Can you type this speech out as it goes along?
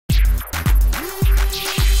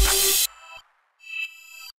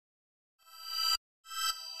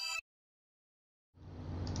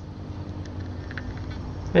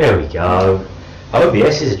There we go.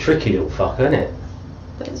 OBS is a tricky little fucker, isn't it?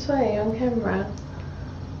 Don't swear on camera.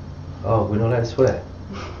 Oh, we're not allowed to swear?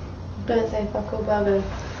 Don't say fuck all buggers.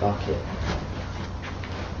 Fuck it.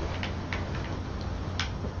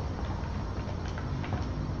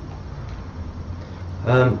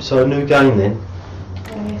 So a new game then.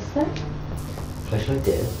 I guess so. Flashlight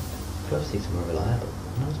deal. First things are more reliable.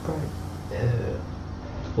 That's great. Yeah.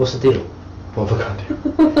 What's the deal? What have I got to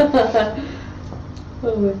do?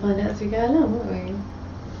 Well, we'll find out as we go along, won't we?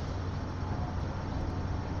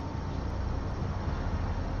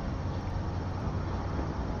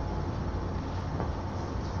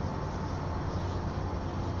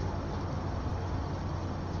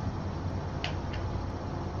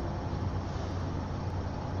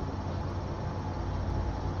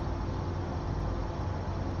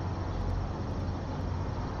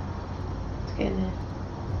 It's getting there.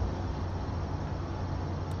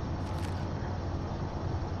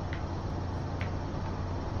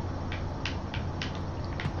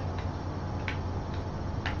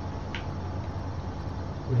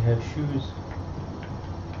 We have shoes.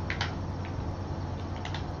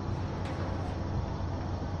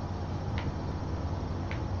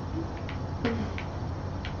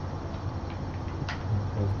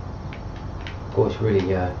 Of course, really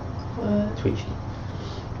twitchy.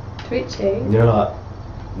 Twitchy? You know, like,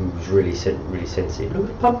 it was really sensitive. Look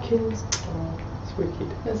at the pumpkins. Oh, it's wicked.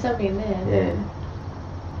 There's something in there. Yeah.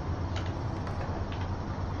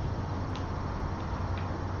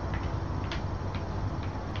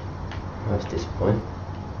 That's disappointing.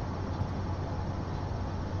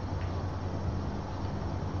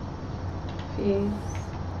 Fuse.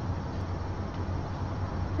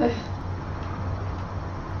 I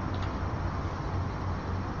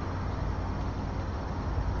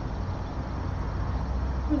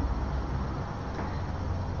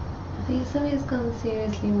think something's gone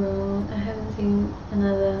seriously wrong. I haven't seen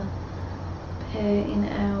another pair in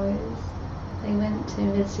hours. They went to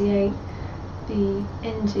investigate the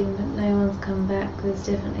engine, but no one's come back. There's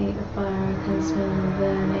definitely a fire. I can smell the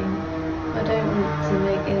burning. I don't want to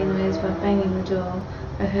make any noise by banging the door.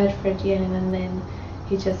 I heard Fred yelling and then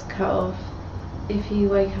he just cut off. If you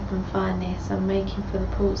wake up and find this, I'm making for the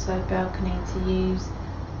portside balcony to use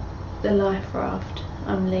the life raft.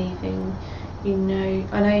 I'm leaving.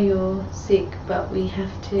 I know you're sick, but we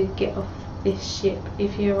have to get off this ship.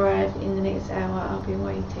 If you arrive in the next hour, I'll be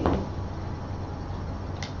waiting.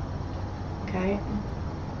 Okay.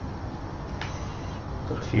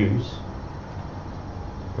 Got a fuse.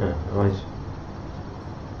 Yeah, nice.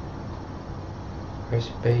 Press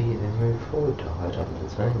B, then move forward. Oh, I don't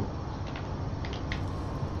understand.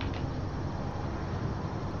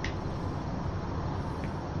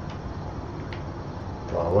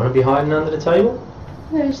 Do I want to be hiding under the table?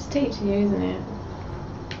 No, it's just teaching you, isn't it?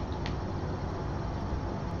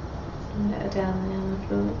 Let her down there on the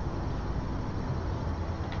floor.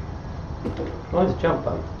 Why is the jump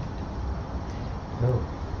button? Oh.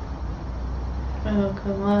 Oh,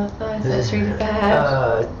 come on, that's really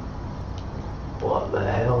bad. What the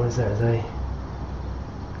hell is that say?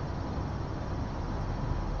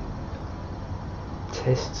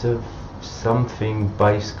 Tests of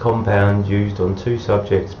something-based compound used on 2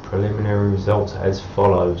 subjects. Preliminary results as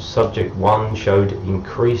follows. Subject 1 showed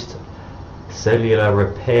increased cellular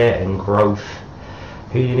repair and growth,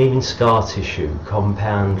 healing even scar tissue.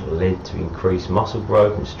 Compound led to increased muscle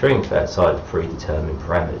growth and strength outside of predetermined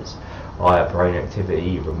parameters. Higher brain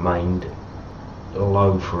activity remained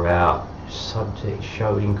low throughout. Subject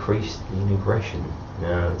showed increased in aggression.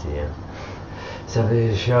 Oh dear.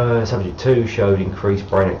 Subject 2 showed increased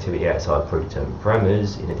brain activity outside predetermined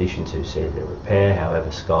parameters, in addition to cellular repair.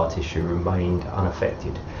 However, scar tissue remained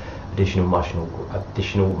unaffected. Additional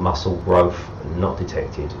muscle growth not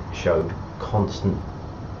detected. Showed consistent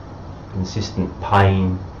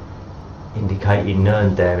pain, indicating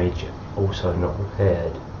nerve damage, also not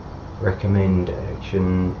repaired. Recommend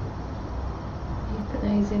action. You put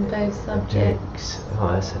those in both subjects.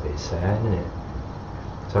 Oh, that's a bit sad, isn't it?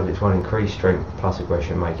 Subject 1, increased strength plus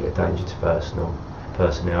aggression make it a danger to personnel.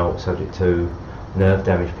 Subject 2, nerve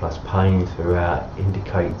damage plus pain throughout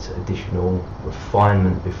indicates additional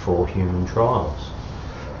refinement before human trials.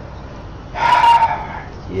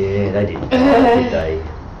 Yeah, they didn't did they?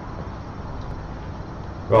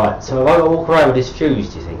 Right, so if I walk around with this fuse,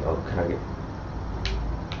 do you think? Oh, can I get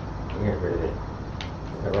rid of it?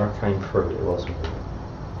 Whenever I came through, it wasn't.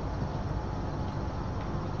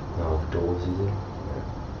 No doors, is it?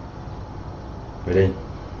 Ready?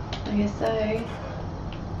 I guess so.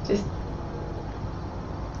 Just.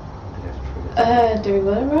 Do we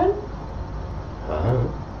want to run?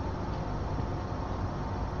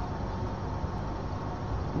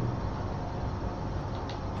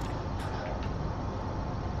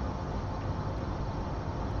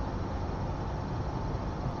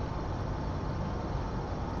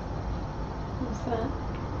 What's that?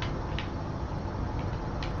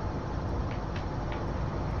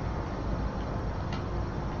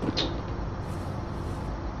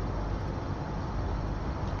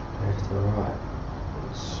 Left to the right.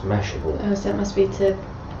 Smashable. Oh, so that must be to...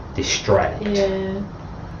 Distract. Yeah.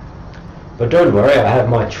 But don't worry, I have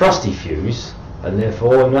my trusty fuse, and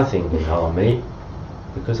therefore nothing can harm me,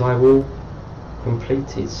 because I will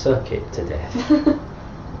complete its circuit to death.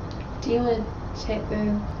 Do you want to check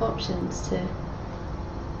the options to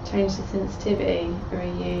change the sensitivity, or are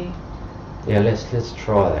you... Yeah, let's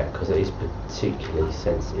try that, because it is particularly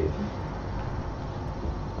sensitive.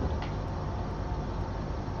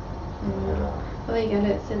 Oh, there you go,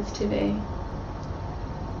 look, sensitivity.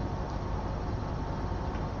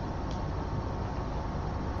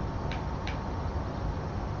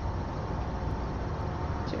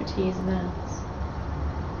 Do you want to use a mouse?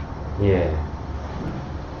 Yeah.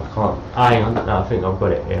 I can't. Hang on, no, I think I've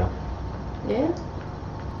got it here. Yeah?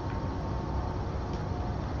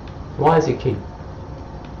 Why does it keep?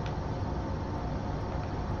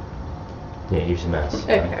 Yeah, use the mouse.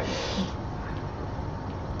 Okay.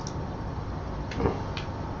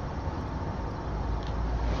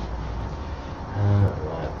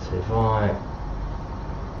 Right, so if I...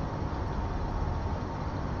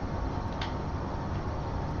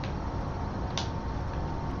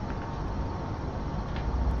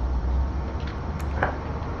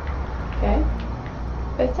 Okay.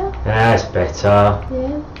 Better? That's better.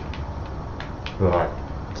 Yeah. Right,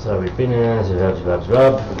 so we've been in there,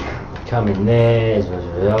 rub, come in there,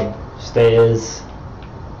 rub, stairs.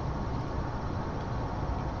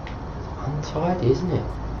 Untidy, isn't it?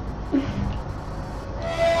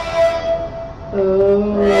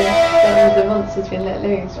 Oh, that means the monster's been let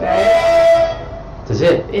loose, right? Does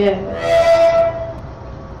it? Yeah.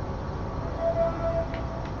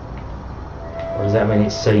 Or does that mean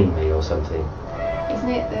it's seen me or something? Isn't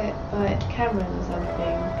it the, like, cameras or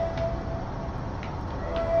something?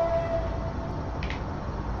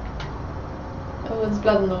 Oh, there's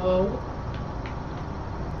blood on the wall.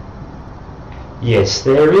 Yes,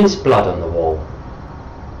 there is blood on the wall.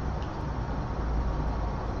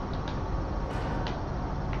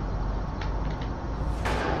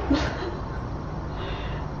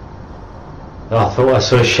 Oh, I thought I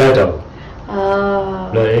saw a shadow. Ah.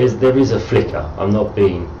 No, there is a flicker. I'm not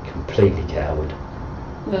being completely coward.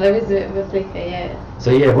 No, there is a bit of a flicker, yeah.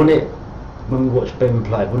 So yeah, wouldn't it, when we watched Ben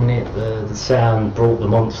play, wouldn't it, the sound brought the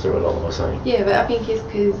monster along or something? Yeah, but I think it's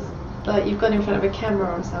because, like, you've gone in front of a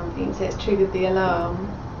camera or something, so it's triggered the alarm.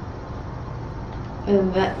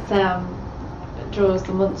 And that sound draws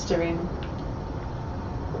the monster in.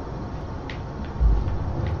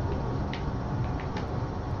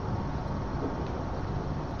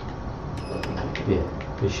 Yeah,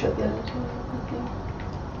 we shut The that. other door, I think.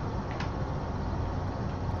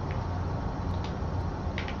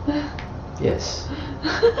 Yes.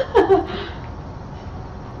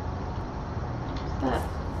 What's that?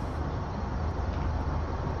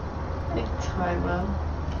 Egg timer.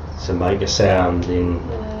 To make a sound in...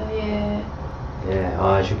 Yeah. Yeah,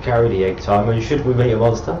 I should carry the egg timer. Should we meet a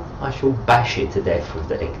monster, I shall bash it to death with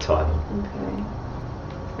the egg timer. Okay.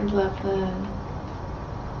 Sounds like a plan.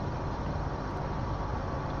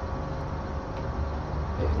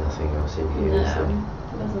 There's nothing else in here, No, is there? it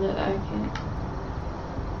doesn't look like it.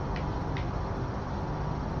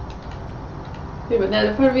 Yeah, but now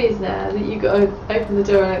the problem is now that you've got to open the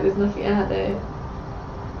door and like, there's nothing out there.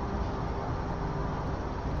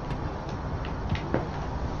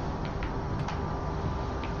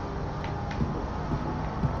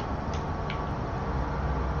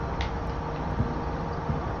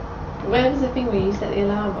 Where was the thing where you set the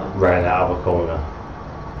alarm on? Round that other corner.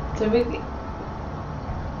 So we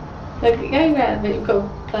like going round, but you've got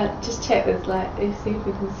to like just check there's like see if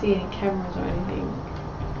we can see any cameras or anything.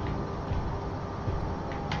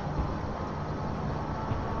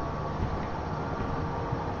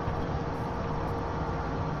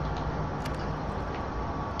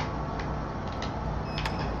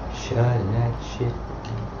 Shut that shit.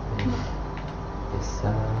 Yes, I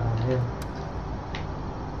am.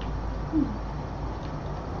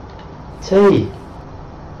 Tea.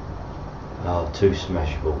 Oh, 2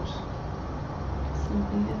 smashables.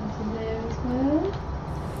 Something else in there as well.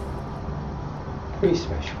 3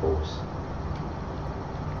 smashables.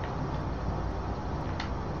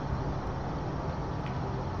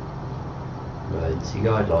 Emergency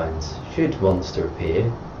guidelines. Should monster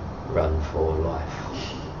appear, run for life.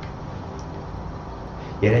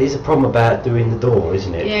 Yeah, there is a problem about doing the door,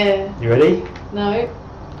 isn't it? Yeah. You ready? No.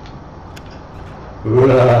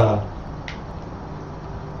 Hurrah.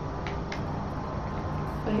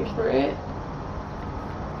 Wait for it.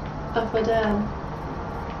 Up or down?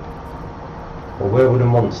 Or where would a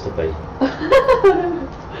monster be?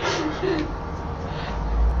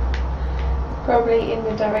 Probably in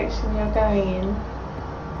the direction you're going in.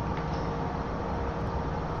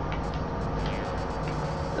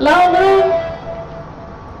 Lolo!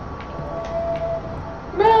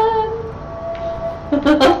 Run!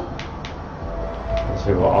 Let's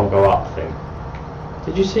see what, I'll go up then.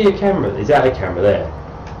 Did you see a camera? Is that a camera there?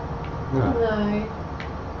 No. No.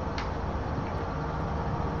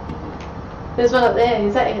 There's one up there.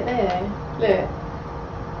 Is that it there? Look.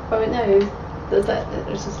 Oh no. There's that. It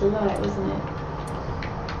was just a light, wasn't it?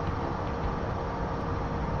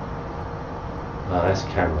 No, that's a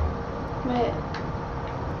camera. Where?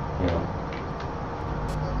 Yeah.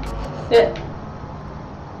 Yeah.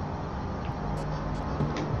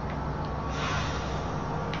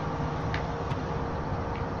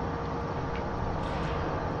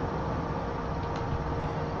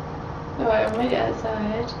 Alright, I'm right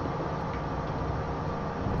outside.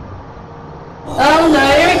 Oh no,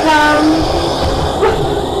 here it comes!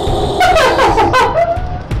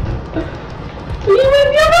 You went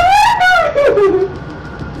the other way!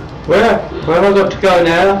 Where have I got to go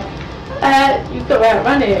now? You've got to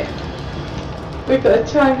outrun it. We've got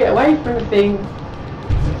to try and get away from the thing.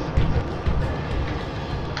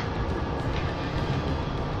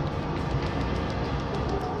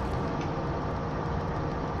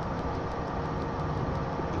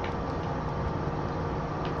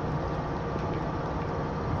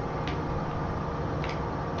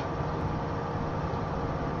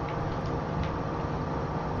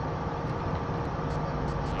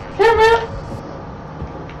 Camera!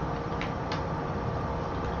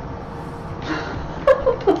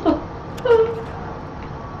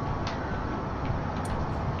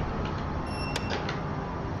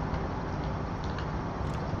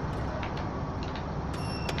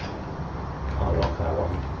 I'll lock that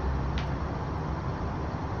one.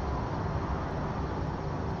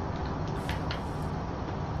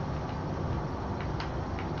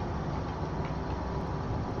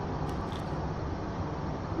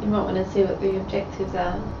 You might want to see what the objectives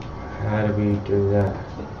are. How do we do that?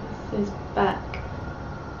 This is back.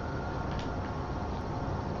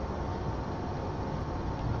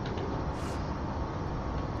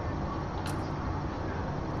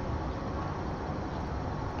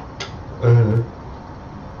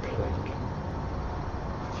 Plank.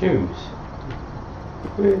 Fuse.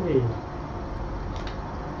 Really?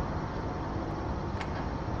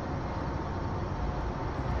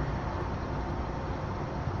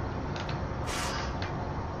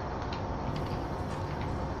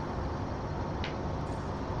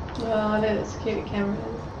 Oh, look at the security cameras.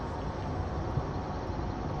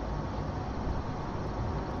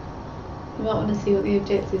 You might want to see what the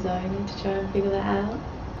objectives are. You need to try and figure that out.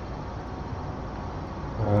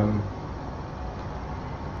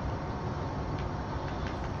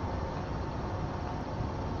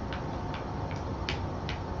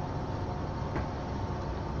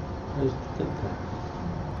 I just did that.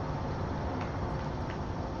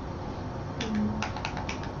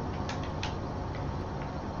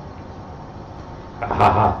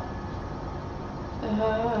 Ha.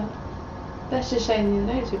 That's just showing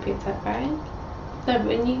the notes we picked up, right? No, but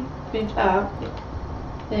when you moved up,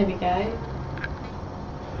 there we go.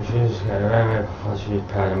 She just got around before she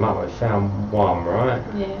powered them up. We found one, right?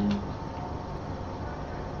 Yeah.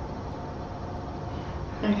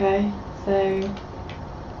 Okay, so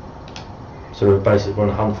So we basically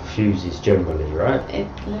want to hunt for fuses generally, right? it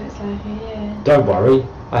looks like it, yeah. Don't worry,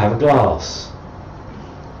 I have a glass.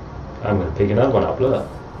 I'm going to pick another one up, look.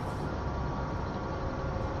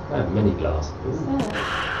 I have many glasses. What's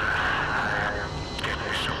that?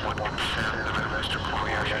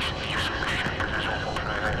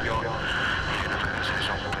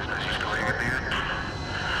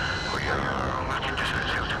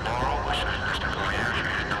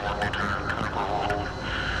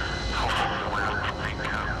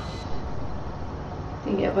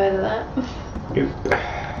 Didn't get away with that. Nope.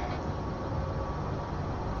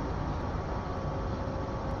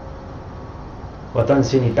 Well, I don't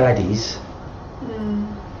see any baddies.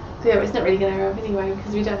 Yeah, but it's not really going to go up anyway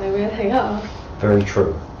because we don't know where they are. Very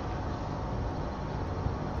true.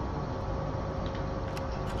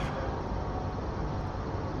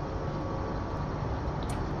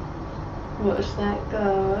 Watch that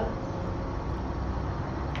go.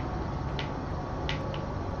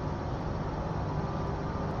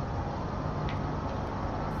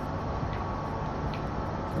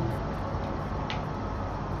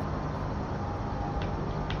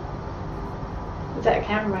 Is that a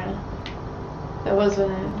camera? That was,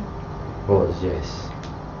 wasn't it? Was, yes.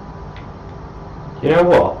 You know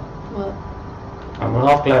what? What? I'm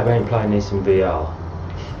half glad we ain't playing this in VR.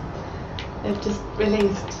 They've just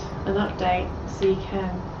released an update so you can.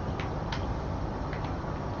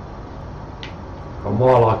 And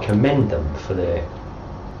while I commend them for their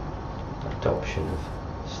adoption of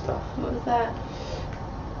stuff, What was that?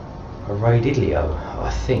 a Radidio,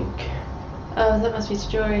 I think. Oh, that must be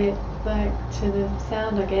to draw it back to the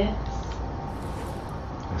sound, I guess.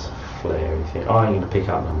 That's a flary thing. I ain't going to pick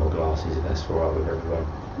up no more glasses if that's alright with everyone.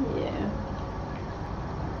 Yeah.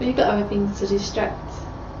 But you've got other things to distract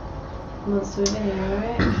Monstrum with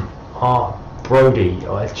anyway, right? Brody,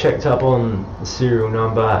 I checked up on the serial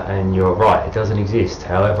number and you're right, it doesn't exist.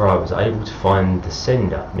 However, I was able to find the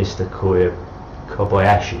sender, Mr.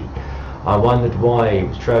 Kobayashi. I wondered why he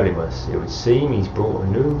was travelling with us. It would seem he's brought a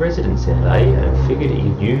new residence in LA and figured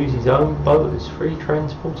he'd use his own boat as free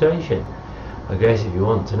transportation. I guess if you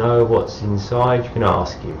want to know what's inside, you can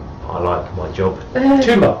ask him. I like my job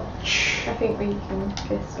too much. I think we can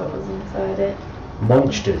guess what was inside it.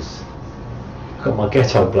 Monsters. Got my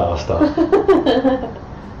ghetto blaster.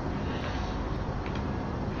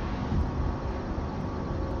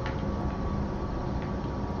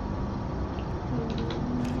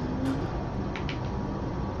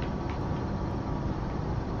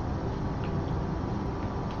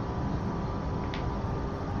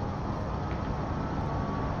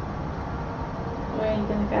 Where are you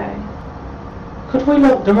going to go? Could we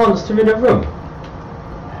lock the monster in a room?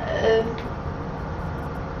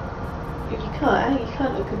 If you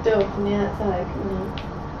can't look a door from the outside, can you?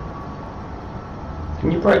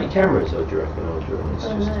 Can you break the cameras, or do you reckon, or do you reckon it's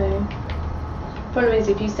Oh just... no. Problem is,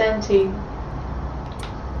 if you stand too...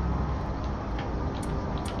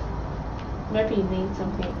 Maybe you need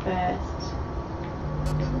something first.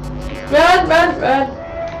 Run, run, run!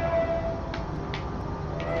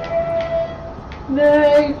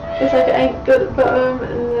 No! It's like it ain't got the bottom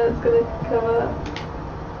and then it's gonna come up.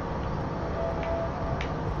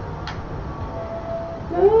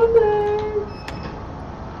 Oh no!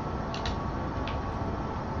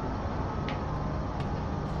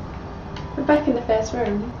 We're back in the first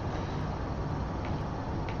room.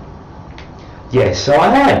 Yes,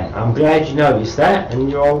 I am. I'm glad you noticed that and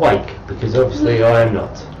you're awake, because obviously I am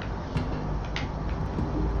not.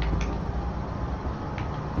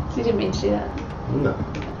 So you didn't mean to do that? No.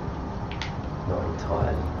 Not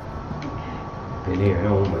entirely. Been here,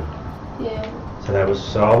 haven't we? Yeah. So that was...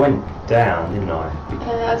 So I went down, didn't I?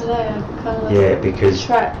 I don't know, I kind of lost Yeah, because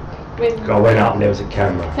track with I went up and there was a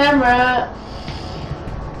camera. camera.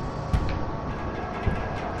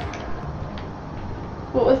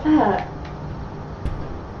 What was that?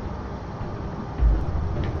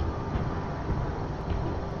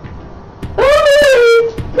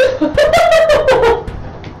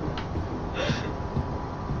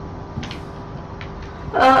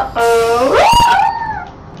 Uh-oh.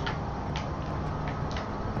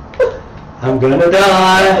 I'm gonna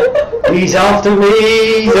die! He's after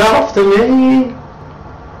me! He's after me!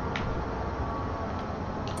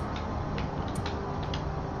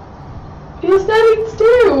 You're standing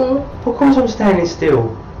still. Of course I'm standing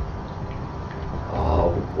still.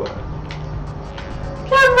 Oh,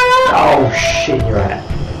 Camera. oh shit, you're at.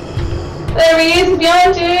 There he is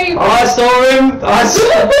behind you. I saw him! I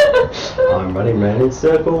saw I'm running round in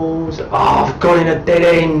circles. Oh, I've gone in a dead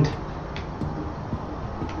end.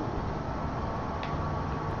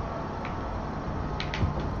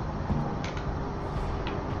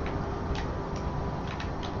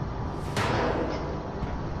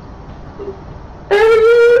 There he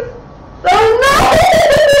is. Oh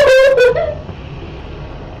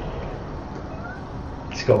no!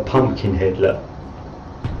 He's got a pumpkin head, look.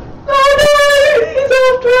 Oh no! He's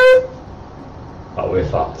after us. Oh, we're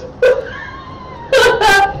fucked.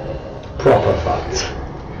 Proper fucked.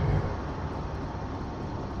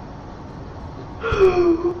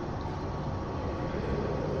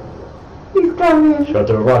 He's coming. Should I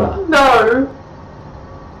do a runner? No.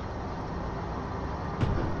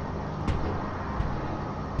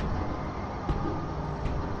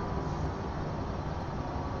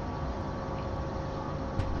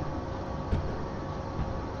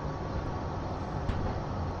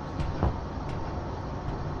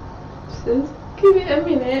 Just give it a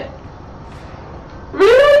minute.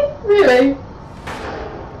 Really? Really?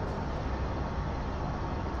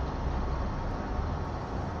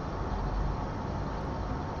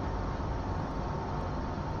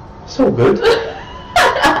 It's all good.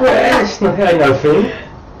 Yeah, it's not, ain't no thing.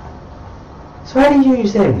 So how do you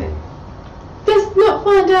use them then? Let's not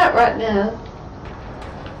find out right now.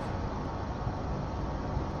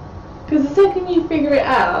 Because the second you figure it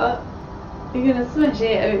out, you're going to smash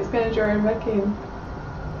it and it's going to draw him back in.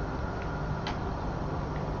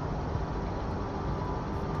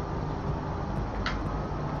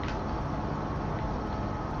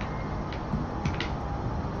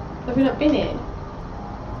 Have we not been here?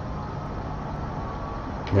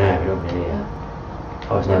 No, we're not in here.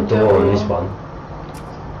 Oh, there's no No door on door. this one.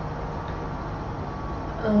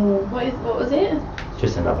 Oh, what was it?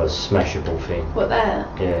 Just another smashable thing. What,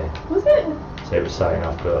 that? Yeah. Was it? So it was saying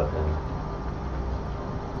I've got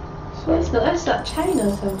so That's that chain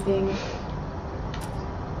or something.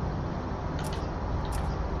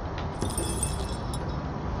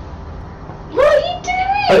 What are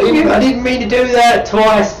you doing? I didn't mean to do that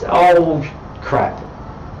twice. Oh crap.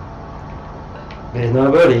 There's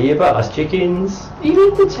nobody here but us chickens. You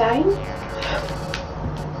need the chain?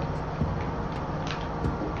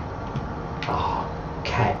 Oh,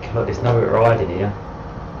 cack. Look, there's nowhere to hide in here.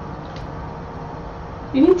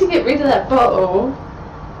 You need to get rid of that bottle.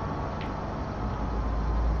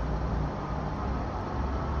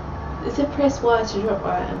 It said press Y to drop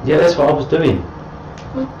items. Yeah, that's what I was doing.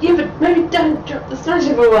 Well, yeah, but maybe don't drop the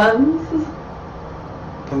smashable ones.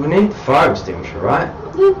 But we need the fire extinguisher, right?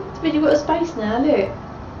 Look, but you've got a space now, look.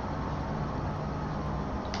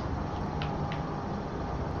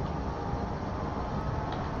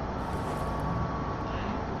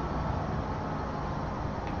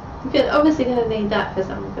 You're obviously going to need that for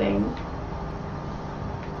something.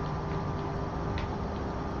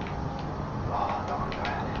 Oh, I don't want to go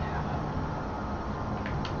out there now.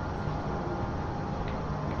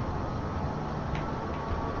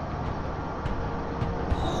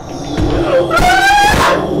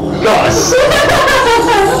 Gosh!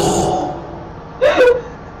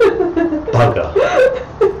 Bugger.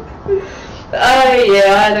 Oh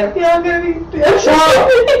yeah, I don't feel I'm going to be... Shut up!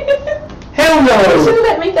 Hell no! You should have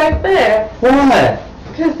let me go there. Why?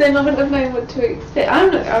 Because then I wouldn't have known what to expect.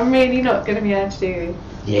 I'm really not going to be able to do this.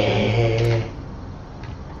 Yeah.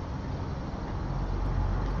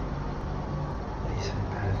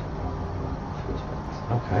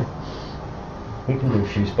 Okay. We can do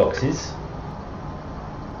fuse boxes.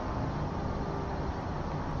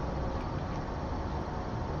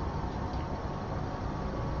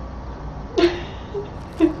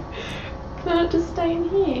 Can I just stay in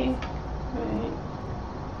here? Right.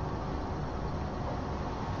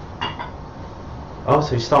 Oh,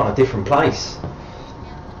 so we start in a different place.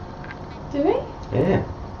 Do we? Yeah.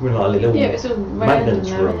 We're in like a little Yeah, it's all random maintenance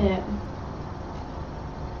now, room. isn't it?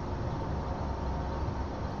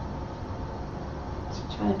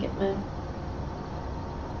 Just trying to get my...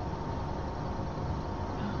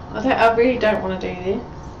 I really don't want to do this.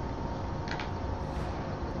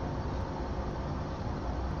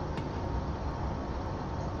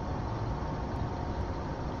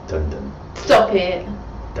 Dun dun. Stop it.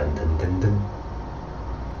 Dun dun dun dun.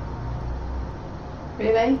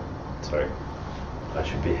 Really? Sorry. That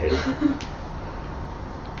should be here.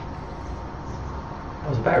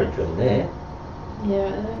 There's a battery drill in there. Yeah,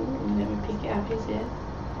 I don't let me pick it up, is it?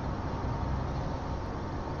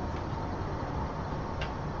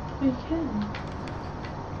 Oh, you can.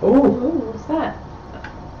 Oh, Ooh, what's that?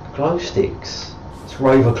 glow sticks. It's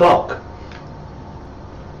rave o'clock.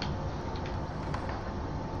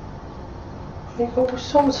 You've got all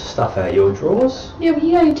sorts of stuff out of your drawers. Yeah, well,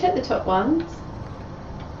 you only took the top ones.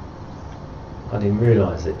 I didn't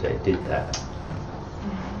realise that they did that.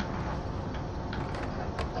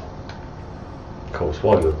 Of course,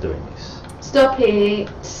 while you're doing this. Stop it.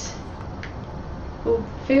 Well,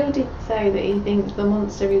 Phil did say that he thinks the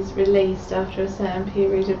monster is released after a certain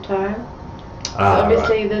period of time. So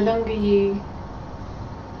obviously, the longer you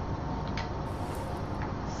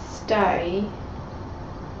stay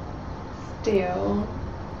still,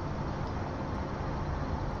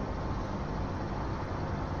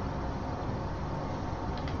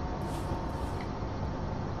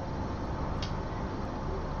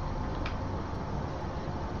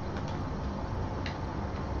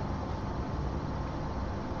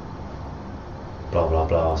 blah blah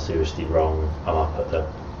blah, seriously wrong. I'm up at the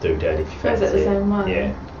doodad if you is fancy it the it. same one?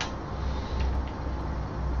 Yeah.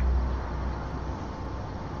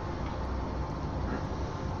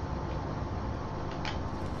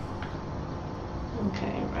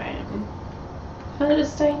 Okay, right. Can I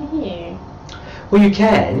just stay in here? Well, you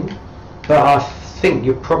can, but I think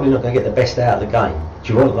you're probably not going to get the best out of the game.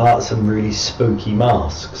 Do you want like some really spooky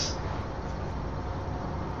masks?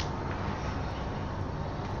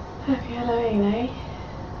 Happy Halloween, eh?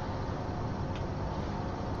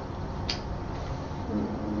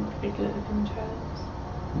 Be good at the controls.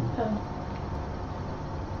 Oh.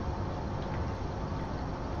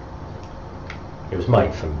 It was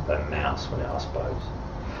made from a mouse, wasn't it, I suppose.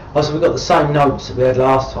 Oh, so we got the same notes that we had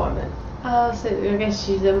last time then? Oh, so I guess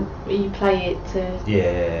you play it to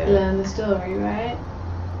Yeah. learn the story, right?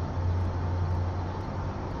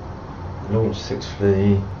 Launch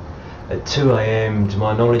successfully. At 2 a.m, to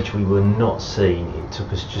my knowledge, we were not seen. It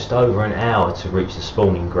took us just over an hour to reach the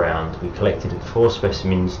spawning ground. We collected 4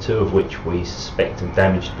 specimens, 2 of which we suspect are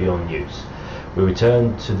damaged beyond use. We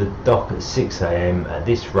returned to the dock at 6 a.m. At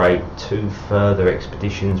this rate, 2 further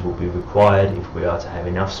expeditions will be required if we are to have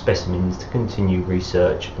enough specimens to continue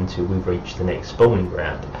research until we reach the next spawning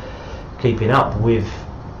ground. Keeping up with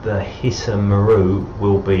the Hisamaru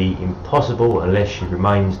will be impossible unless she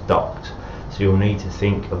remains docked, so you'll need to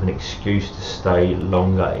think of an excuse to stay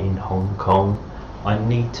longer in Hong Kong. I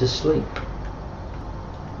need to sleep.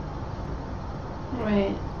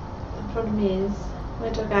 Right, the problem is,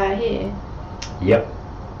 where do I go out here? Yep.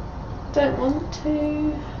 Don't want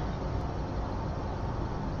to.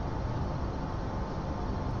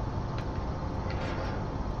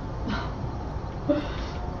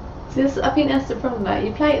 See, I think that's the problem. Like,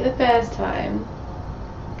 you play it the first time,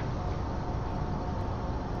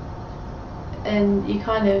 and you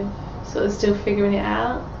kind of sort of still figuring it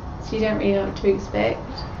out, so you don't really know what to expect.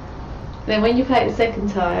 Then when you play it the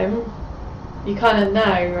second time, you kind of know,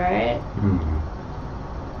 right?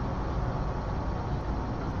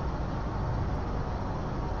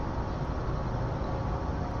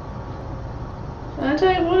 I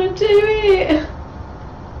don't want to do it.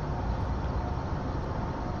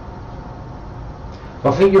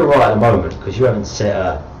 I think you're right at the moment because you haven't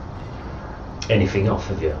set anything off,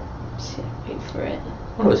 have you? Shit, wait for it.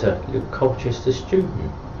 Oh, it's a little Colchester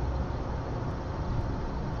student.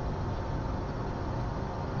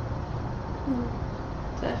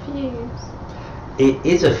 Is that a fuse? It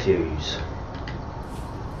is a fuse.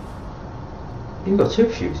 You've got 2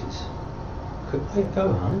 fuses. Quick way to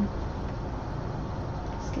go, honey.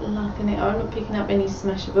 Just locking it. I'm not picking up any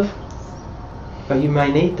smashables. But you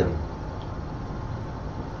may need them.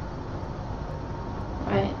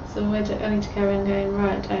 Right, so where do I need to go around going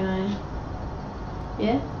right, don't I?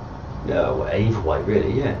 Yeah? No, well, either way,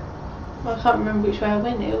 really, yeah. Well, I can't remember which way I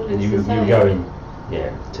went. It all looks You the same. were going,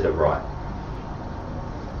 yeah, to the right.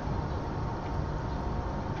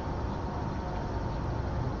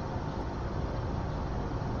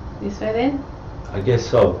 This way then? I guess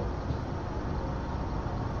so.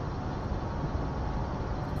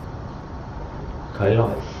 Okay,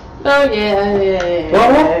 like. Oh yeah.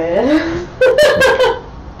 What?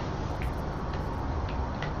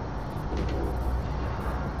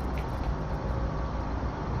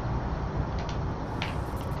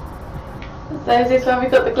 So is this why we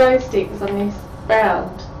got the glow sticks on this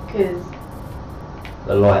ground? Because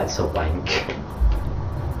The lights are wank.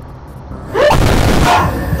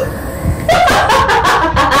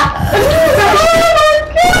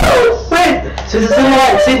 Wait, so does the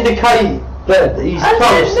lights indicate that he's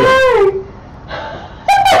close?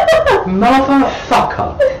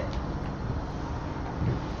 Motherfucker!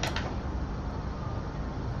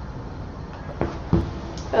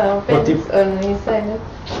 Oh, What Ben's on his side.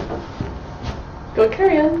 Go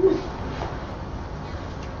carry on.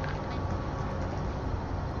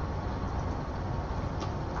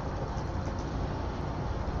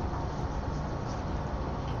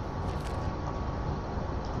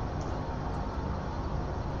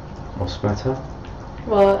 What's the matter?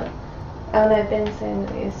 What? Oh no, Ben's saying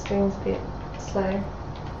that his stream's a bit slow.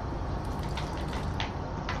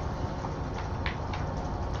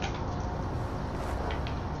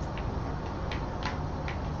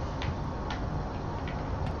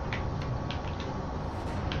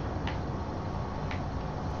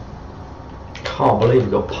 Can't believe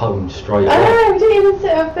we got pwned straight Oh away. no, we didn't even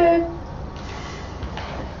set up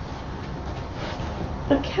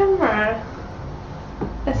the camera.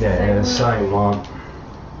 That's Yeah, they're the so same one.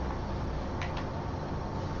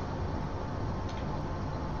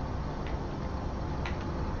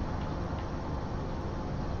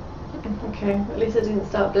 Okay, at least I didn't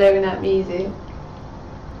start blaring out music.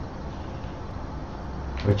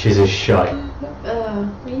 Which is a shame.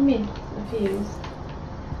 What do you mean? A fuse?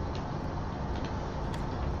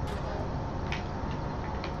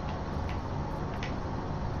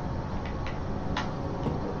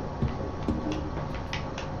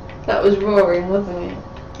 That was roaring, wasn't it?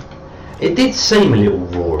 It did seem a little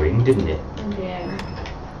roaring, didn't it? Yeah.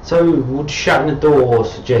 So would shutting the door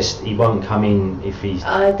suggest he won't come in if he's...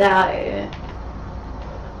 I doubt it.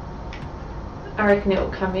 I reckon it'll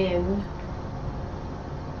come in.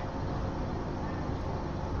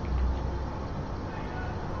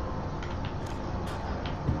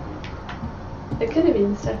 There could have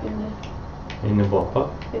been stuff in the whopper?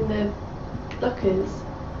 in the lockers.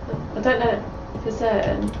 I don't know for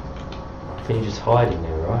certain. I think you're just hiding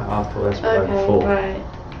there, right? After all that's what Okay, I'm for. right.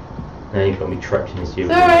 Now you've got me trapped in this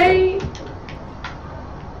unit. Sorry!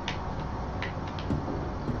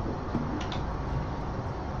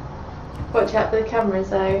 Watch out for the cameras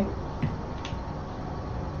though.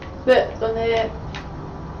 Look on there.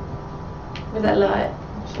 With that light.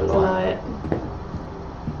 It's a light.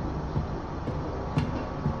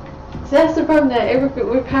 So that's the problem there. Everything,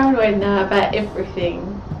 we're paranoid now about everything.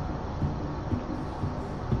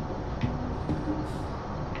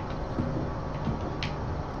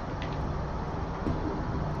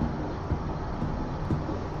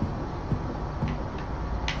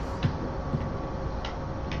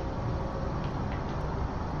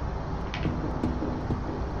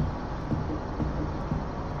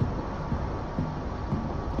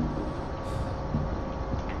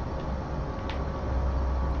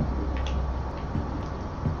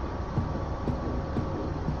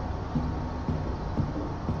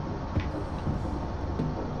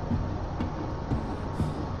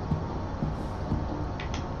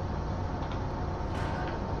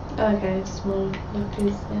 Okay, small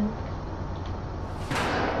lookers then.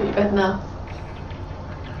 Put your bed now.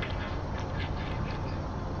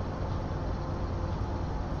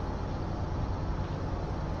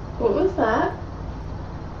 What was that?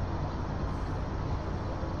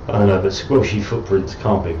 I don't know, but squishy footprints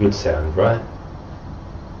can't be a good sound, right?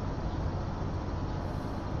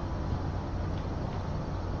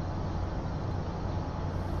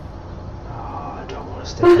 Oh, I don't want to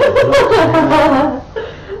step on the block.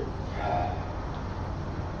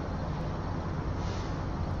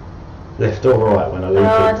 Left or right when I leave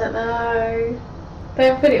I it? don't know.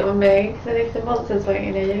 Don't put it on me, because then if the monster's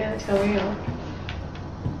waiting here, you're going to tell me off.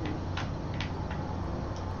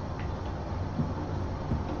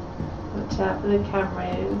 Watch out for the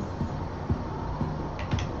cameras.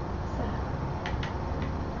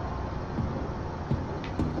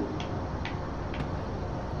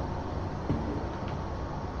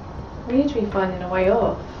 We need to be finding a way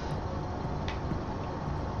off.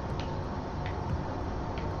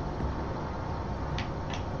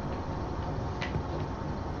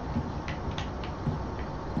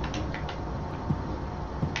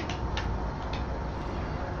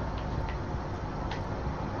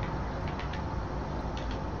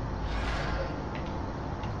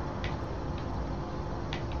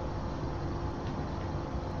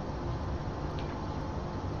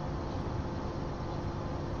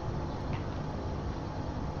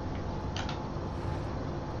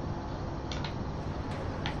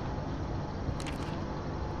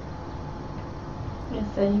 Yes,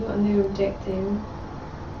 so you got a new objective.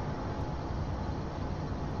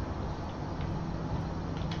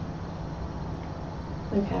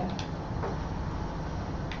 Okay.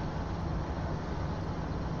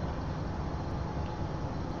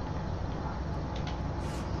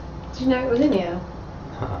 Did you know it was in here?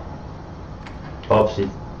 Obviously,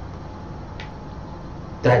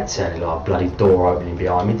 that sounded like a bloody door opening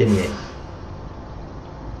behind me, didn't it?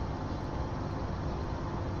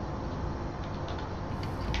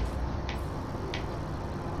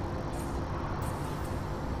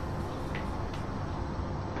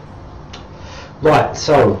 Right,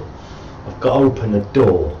 so I've got to open the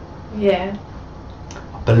door. Yeah.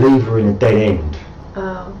 I believe we're in a dead end.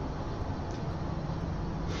 Oh.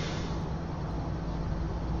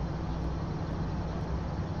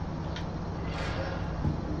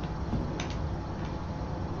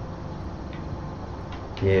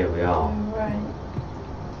 Yeah, we are. Right.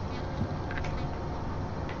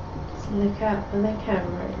 So look out for the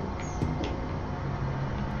cameras.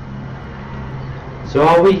 So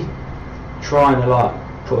are we trying to like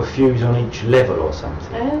put a fuse on each level or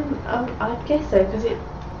something? I guess so, because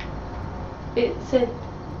it said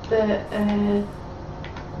that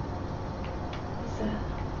what's that?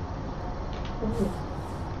 Ooh.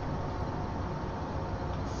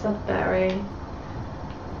 Sub battery.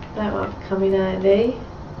 That might come in handy.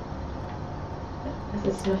 As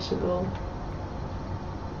a smashable.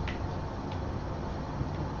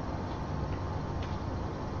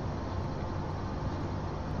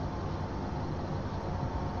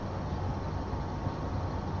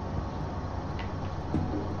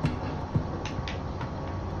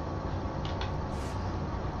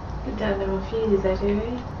 We don't know what fuses there, do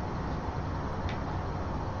we?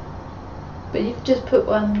 But you've just put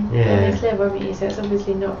one on this level, haven't you? So it's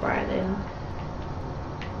obviously not right then.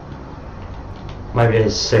 Maybe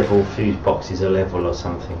there's several fuse boxes a level or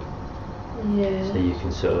something. Yeah. So you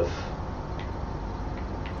can sort of...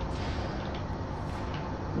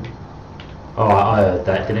 Oh, I heard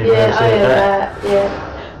that. Did anyone else hear that? Yeah.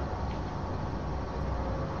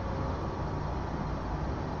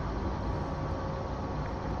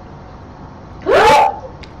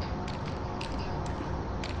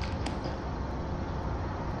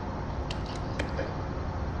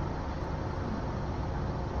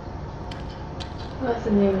 That's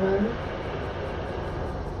a new one.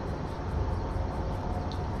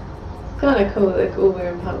 It's kind of cool that they're all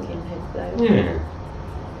wearing pumpkin heads though. Yeah.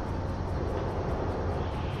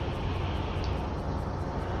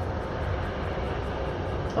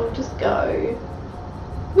 I'll just go.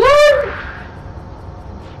 Woo!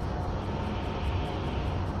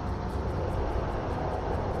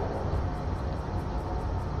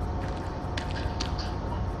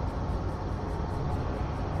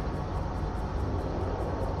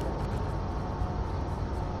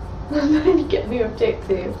 Then you get the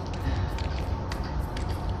objective.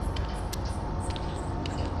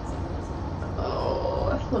 Oh,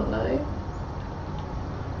 that's not nice.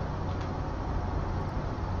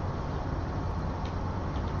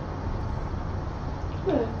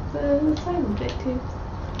 Yeah, they're the same objectives.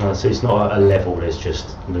 Oh, so it's not a level, there's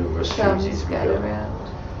just numerous fuses. Go around.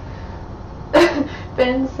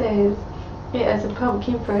 Ben says it has a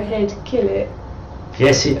pumpkin for a head, kill it.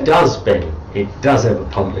 Yes, it does, Ben. It does have a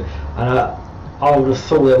pumpkin. And I would have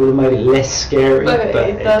thought that would have made it less scary, but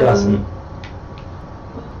it doesn't.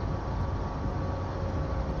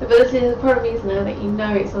 But the problem is now that you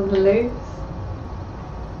know it's on the loose.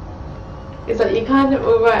 It's like you're kind of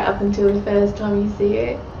alright up until the first time you see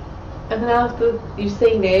it. And then after you've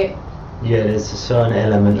seen it... Yeah, there's a certain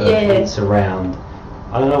element of it's around.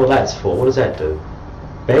 I don't know what that's for. What does that do?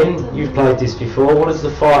 Ben, you've played this before. What does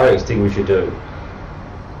the fire extinguisher do?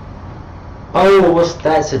 Oh,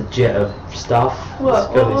 that's a jet of stuff.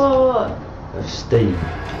 What? What? Of steam.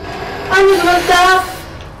 I need my stuff!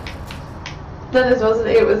 No, this wasn't.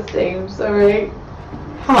 It was steam. Sorry.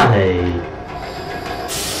 Honey.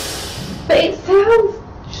 But it sounds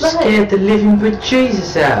You scared the living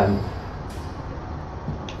bejesus out of me.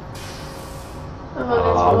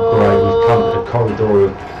 Oh, great. We've come to the corridor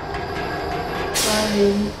of...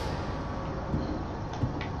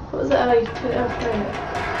 What was that? Oh, you put it up there.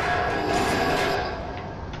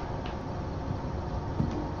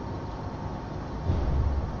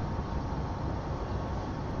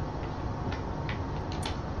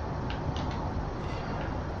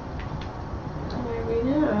 Where are we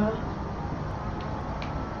now?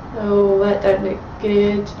 Oh, that don't look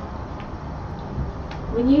good.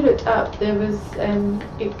 When you looked up, there was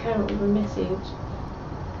it came up with a message.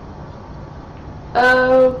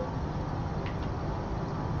 Oh,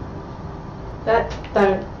 that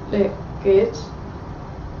don't look good.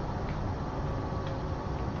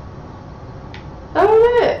 Oh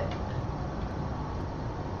look!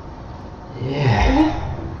 Yeah.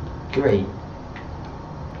 Great.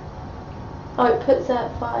 Oh, it puts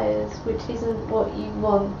out fires, which isn't what you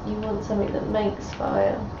want. You want something that makes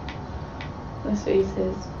fire. That's what he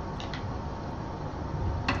says.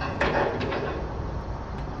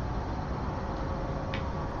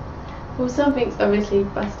 Well, something's obviously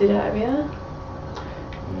busted out of here.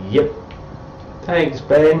 Yep. Thanks,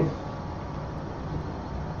 Ben.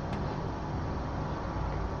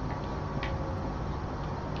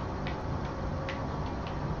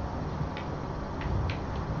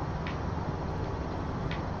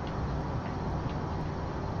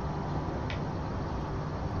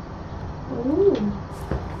 Ooh.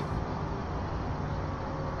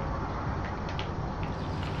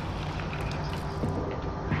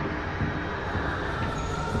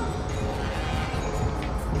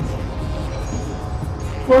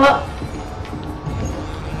 What?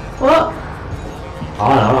 What? I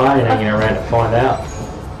don't know, I ain't hanging around to find out.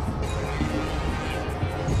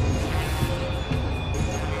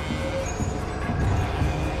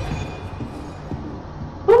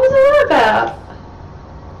 What was all that about?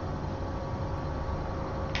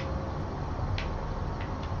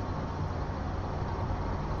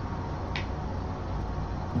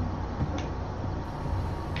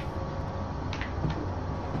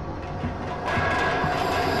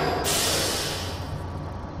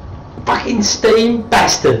 Fucking steam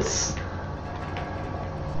bastards!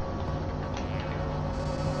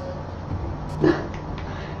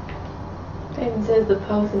 Ben says the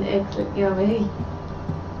pulse and eggs look yummy.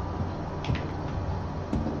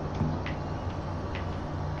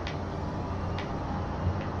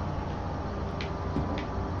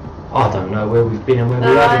 I don't know where we've been and where we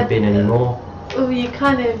haven't been anymore. Well, you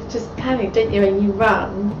kind of just panic, don't you, when you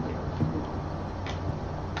run.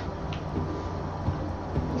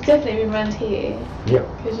 You've definitely been around here. Yep.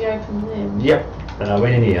 Because you opened them. Yep. And I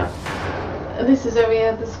went in here. And this is where we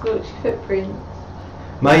had the scorched footprints.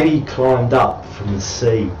 Maybe he climbed up from the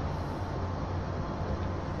sea.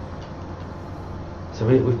 So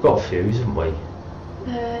we've got a fuse, haven't we?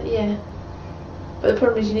 Yeah. But the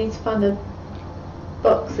problem is you need to find the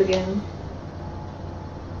box again.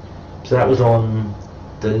 So that was on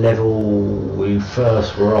the level we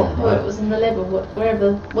first were on, Well, right? it was in the level,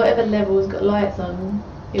 whatever level's got lights on,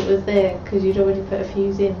 it was there because you'd already put a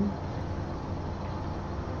fuse in.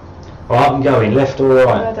 Right, I'm going, left or I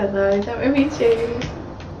right? don't know, don't make me choose.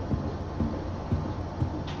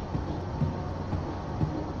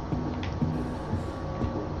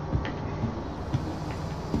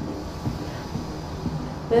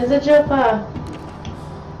 There's a chopper.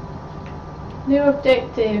 New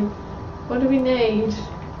objective. What do we need?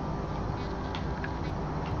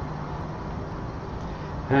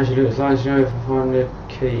 As you look, as long as you know if you find the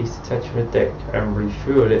keys attached to the deck and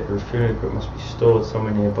refuel it, the refueling equipment must be stored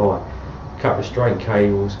somewhere nearby. Cut restraint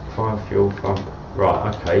cables, find fuel pump.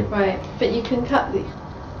 Right, okay. Right, but you can cut the...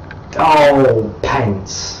 Oh,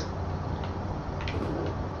 pants.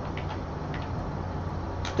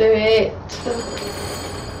 Do it.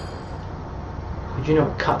 Could you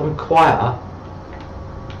not cut them quieter?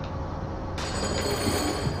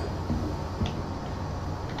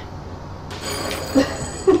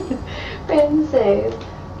 Ben says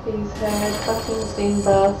he's heard cutting steam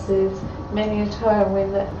bastards many a time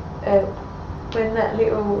when that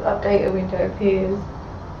little updater window appears.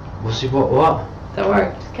 What's it, what? Don't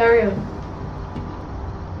worry, just carry on.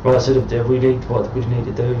 Right, so what do we need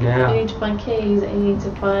to do now? You need to find keys and you need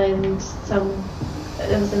to find some...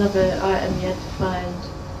 There was another item you had to find.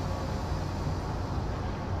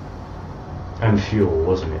 And fuel,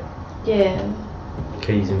 wasn't it? Yeah.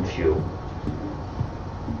 Keys and fuel.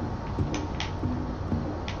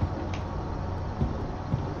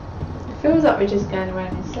 It feels like we're just going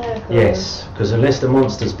around in circles. Yes, because unless the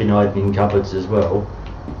monster's been hiding in cupboards as well,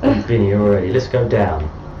 we've been here already. Let's go down.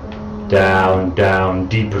 Down, down,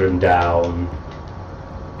 deeper and down.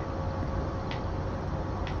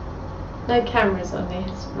 No cameras on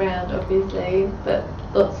this round, obviously, but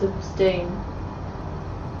lots of steam.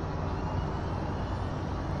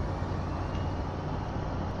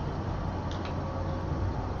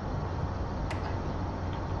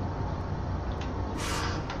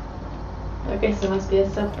 I guess there must be a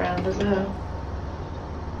sub round as well.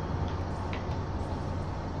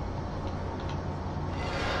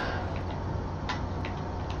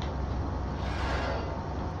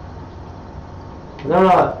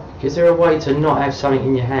 No, is there a way to not have something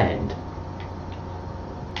in your hand?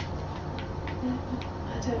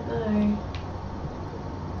 I don't know.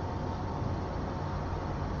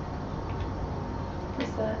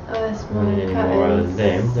 What's that? Oh, that's We more need any more of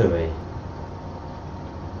them, do we?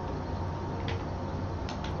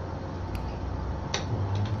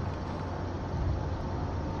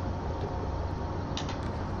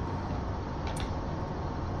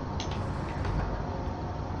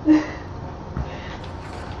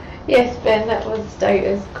 Yes, Ben, that was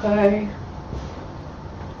status quo.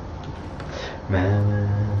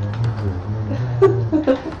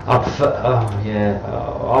 Oh yeah.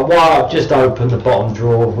 Well, I've just opened the bottom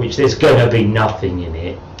drawer, of which there's gonna be nothing in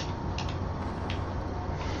it.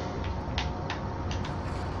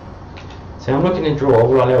 So I'm looking in the drawer.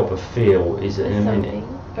 All I'll help but feel is that in a There's minute.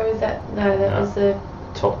 something. Or is that... No, that No. was the...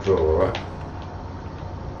 Top drawer, right?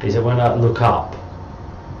 Is it when I look up?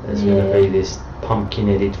 There's gonna Yeah. be this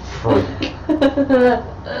pumpkin-headed freak.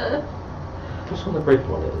 What's on the bread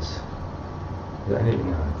monitors? Is that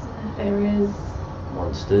anything else? There is...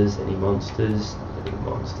 Monsters, any monsters? Any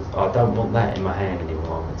monsters? I don't want that in my hand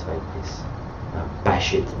anymore. I'm gonna take this and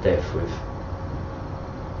bash it to death with.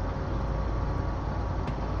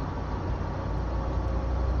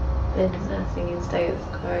 Ben's nothing in status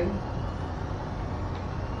quo.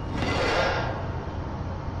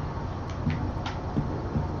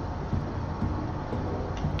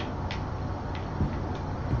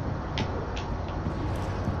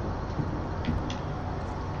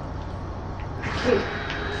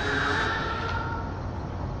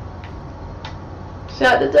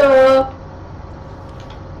 Shut the door!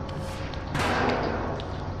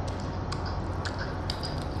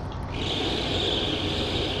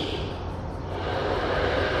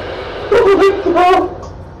 Oh my god!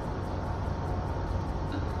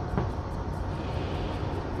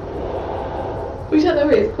 We don't know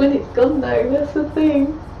when it's gone though, that's the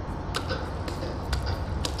thing.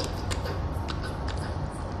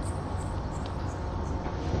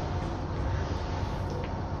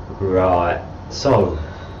 Right. So,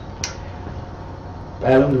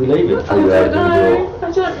 how long do we leave it for? I don't know.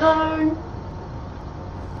 I don't know.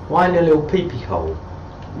 Why in a little peepee hole?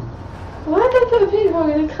 Why did they put a peephole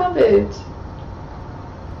in a cupboard?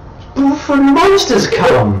 From the monsters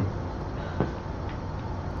come!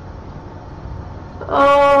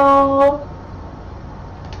 Oh.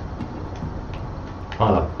 I'm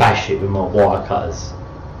gonna bash it with my wire cutters.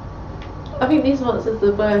 I think this monster's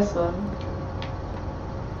the worst one.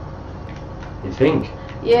 You think?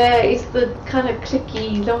 Yeah, it's the kind of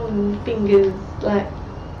clicky, long fingers, like.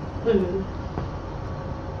 Ooh.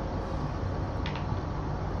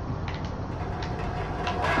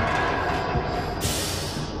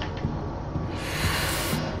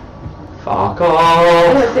 Fuck Oh,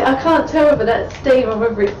 off! see, I can't tell whether that's Steve or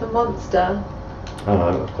whether it's the monster. I don't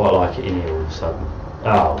know, I quite like it in here all of a sudden.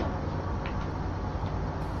 Oh.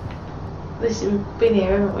 This we've been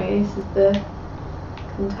here, haven't we? This is the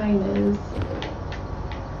containers.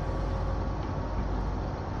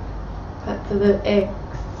 Back to the eggs.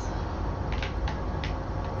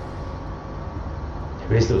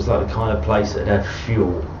 This looks like the kind of place that had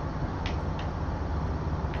fuel.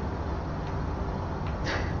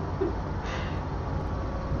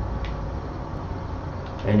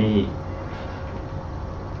 Any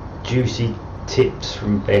juicy tips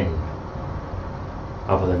from Ben?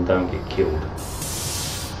 Other than don't get killed.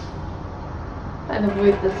 And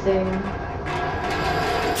avoid the thing.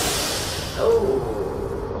 Oh.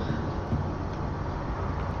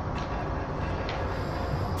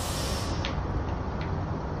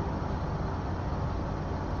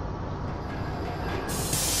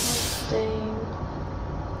 Sting.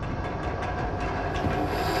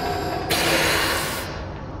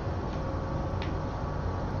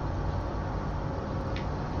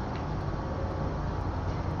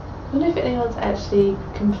 I wonder if anyone's actually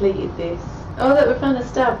completed this. Oh look, we found a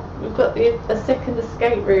stab. We've got a second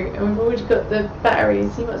escape route and we've already got the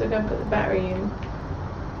batteries, so you might as well go and put the battery in.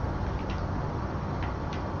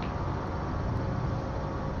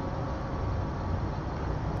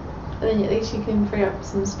 And then at least you can free up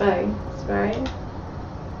some space, right?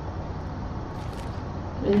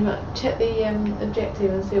 And you might check the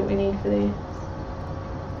objective and see what we need for this.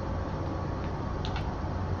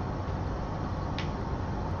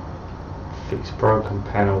 Fix broken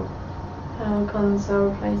panel. Power console,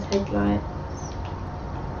 replace headlights.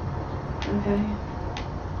 Okay.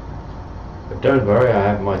 But don't worry, I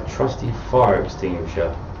have my trusty fire extinguisher.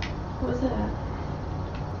 What was that?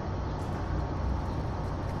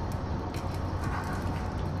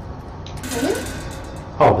 Really?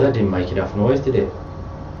 Oh, but that didn't make enough noise, did it?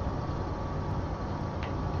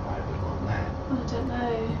 Why would we want that? I don't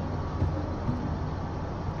know.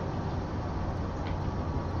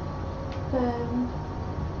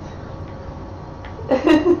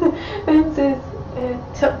 It says,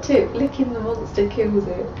 top tip, licking the monster kills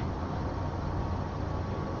it.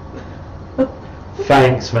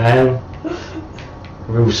 Thanks, man.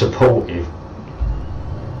 Real supportive.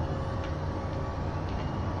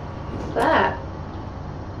 What's that?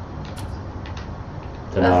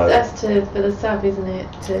 Dunno. That's for the sub, isn't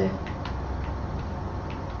it?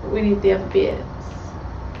 We need the other bits.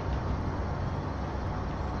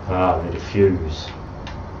 Ah, we need a fuse.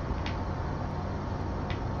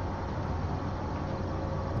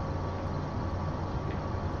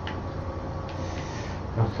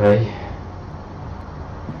 Okay.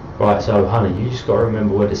 Right, so honey, you just got to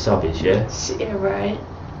remember where the sub is, yeah? Yeah, right.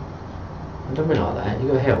 I don't mean like that, you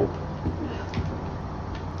got to help.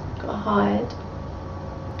 Gotta hide.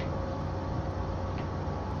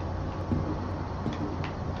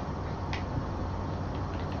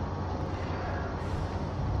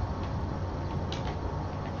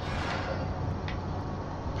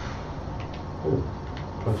 Oh,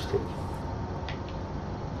 plastic.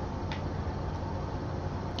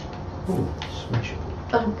 Oh, smashable.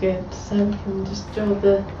 Oh good, so we can just draw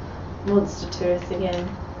the monster to us again.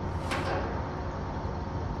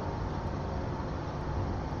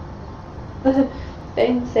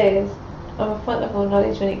 Ben says, I'm a font of all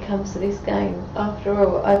knowledge when it comes to this game. After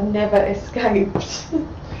all, I've never escaped.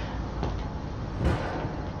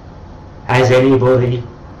 Has anybody?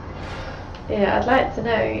 Yeah, I'd like to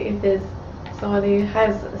know if there's someone who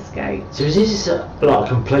has escaped. So is this like a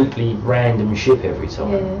completely random ship every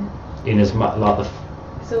time? Yeah. In as much like the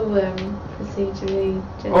It's all procedurally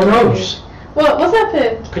oh no! What's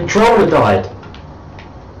happened? Controller died.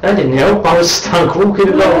 That didn't help. I was stuck walking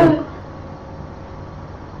along.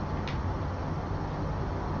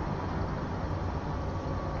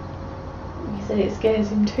 He said it scares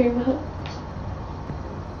him too much.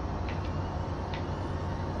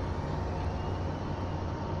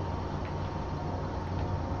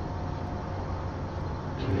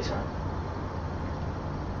 Give me some.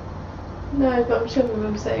 No, but I'm sure we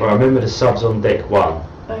will say. Right, remember the subs on deck 1.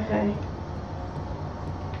 Okay.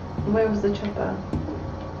 Where was the chopper?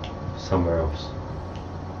 Somewhere else.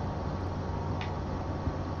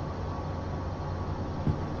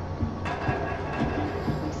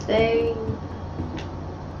 Stay.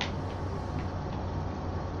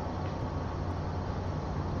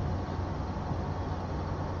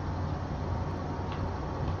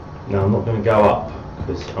 I'm not going to go up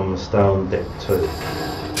because I'm going to stay on deck 2.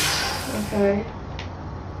 Okay.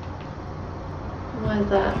 Why is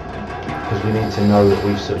that? Because we need to know that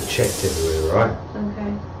we've sort of checked everywhere, right?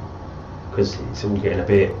 Okay. Because it's all getting a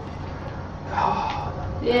bit...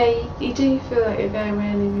 Yeah, you do feel like you're going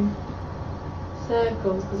around in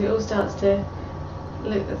circles because it all starts to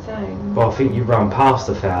look the same. Well, I think you run past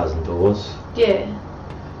 1,000 doors. Yeah.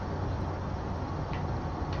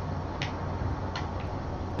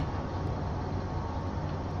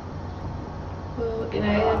 Well, you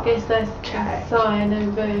know, I guess that's a sign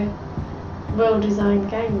of a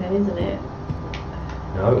well-designed game then, isn't it?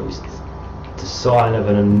 No, it's the sign of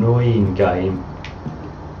an annoying game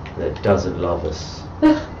that doesn't love us.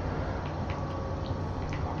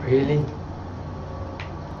 Really?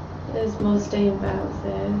 There's more steam valves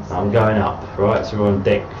there. So. I'm going up, right? So we're on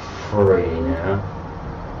deck 3 now.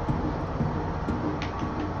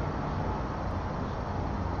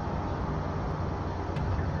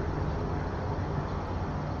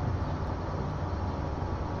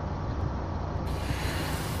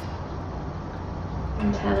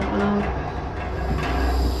 Antenna on.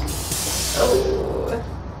 Oh.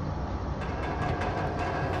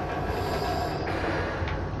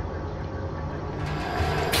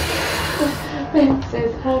 Ben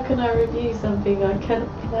says, how can I review something I can't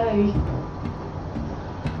play?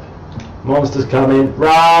 Monsters coming,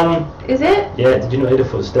 run! Is it? Yeah, did you not hear the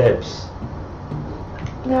footsteps?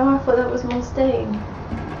 No, I thought that was more steam.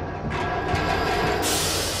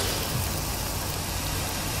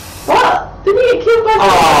 What? Did he get killed by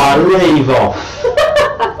Ah, leave off!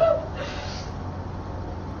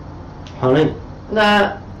 Honey?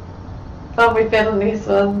 Nah. I'll be on this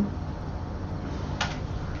one.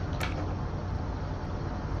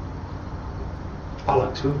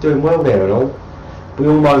 Bollocks, we were doing well there and all. We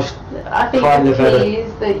almost I think kind the of had key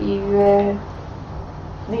is that you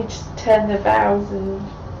need to turn the valves and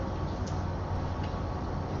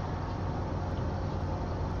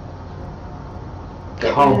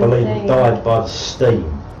get can't rid of believe the we died by the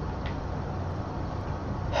steam.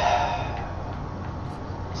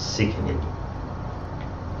 Sickening.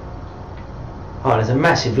 Oh, there's a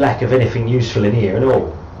massive lack of anything useful in here and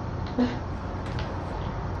all.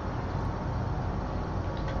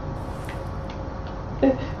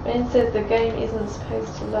 Ben says the game isn't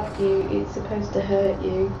supposed to love you, it's supposed to hurt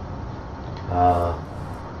you. Ah.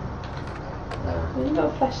 Have you got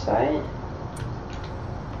a flashlight?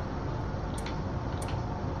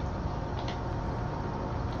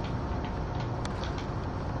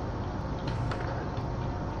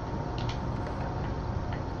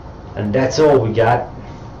 And that's all we got.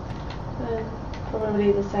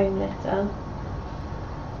 Probably the same letter.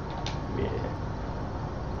 Yeah.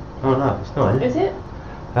 Oh no, it's not. Is it?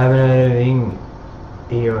 Having anything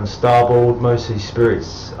here on starboard, most of these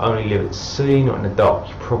spirits only live at sea, not in the dock.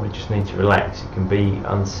 You probably just need to relax. It can be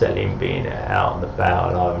unsettling being out on the bow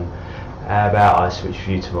alone. How about I switch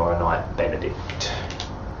for you tomorrow night, Benedict?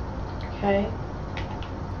 Okay.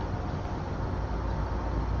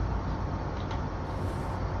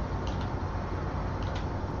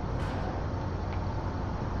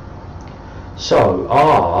 So,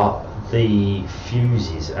 are the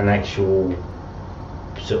fuses an actual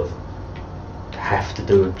sort of have to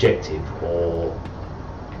do objective, or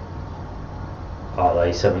are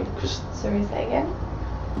they something? Because Sorry, say again?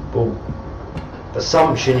 well,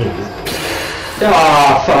 assumption is,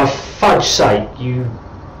 for fudge's sake, you.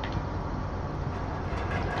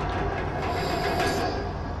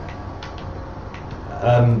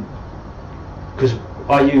 Because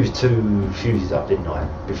I used 2 fuses up, didn't I,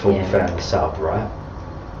 before we found the sub, right?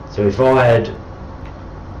 So if I had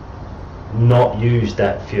not used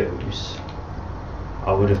that fuse,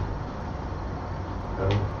 I would have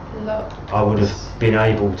been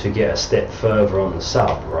able to get a step further on the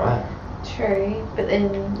sub, right? True, but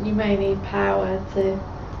then you may need power to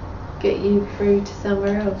get you through to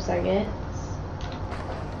somewhere else, I guess.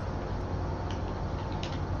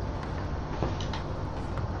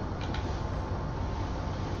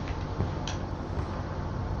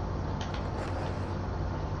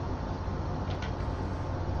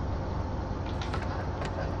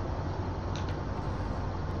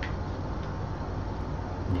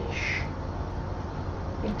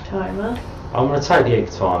 Big timer. I'm going to take the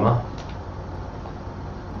egg timer.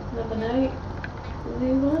 Another note.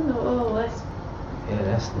 New one? Oh, that's... Yeah,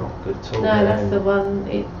 that's not good at all. No, that's the one.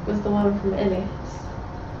 It was the one from Ellis.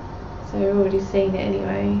 So we've already seen it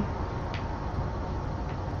anyway.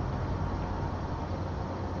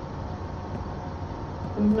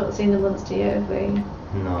 We've not seen the monster yet, have we?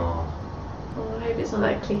 No. Oh, I hope it's not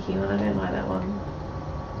that clicky one. I don't like that one.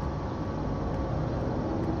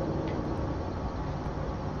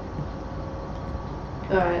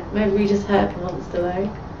 Alright, maybe we just hurt the monster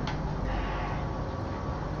though.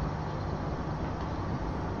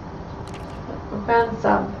 I found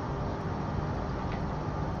some.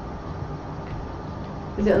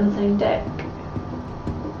 Is it on the same deck?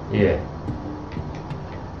 Yeah.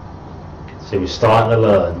 See, we're starting to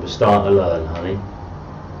learn. We're starting to learn, honey.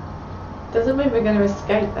 Doesn't mean we're going to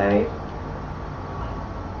escape though.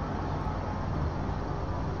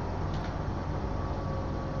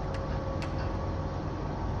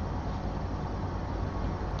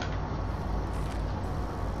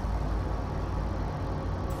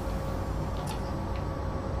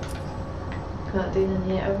 Can't do them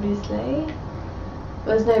yet, obviously.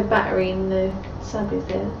 There's no battery in the sub, is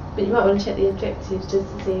there? But you might want to check the objectives just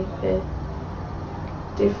to see if they're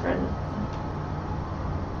different.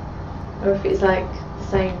 Or if it's like the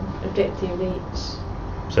same objective each.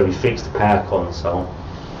 So we fixed the power console.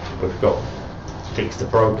 We've got fixed the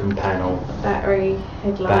broken panel. Battery,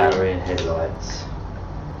 headlight. Battery and headlights.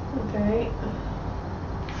 Okay.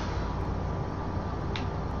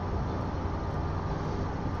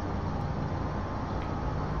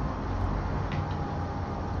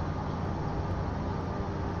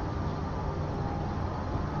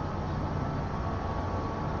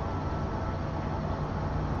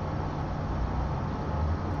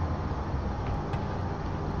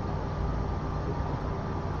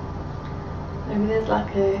 Maybe there's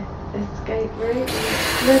like a escape route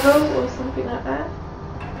level or something like that.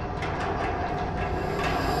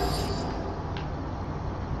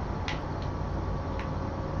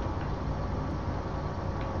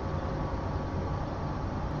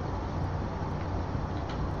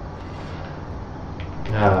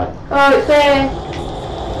 Oh, it's there!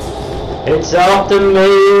 It's after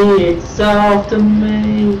me! It's after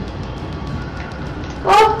me!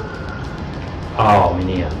 Oh! Oh, I'm in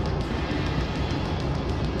here.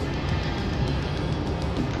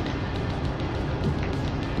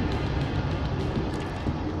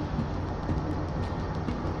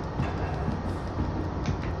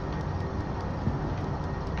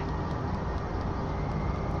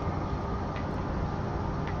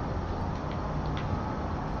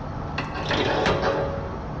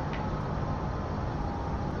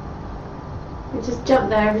 We just jump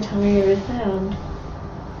there every time we hear a sound.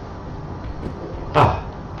 Ah,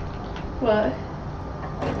 What?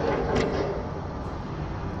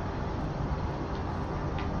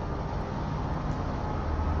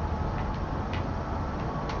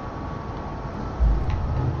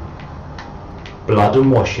 blood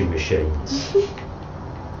and washing machines.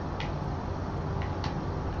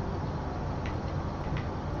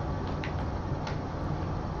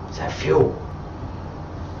 Is that fuel?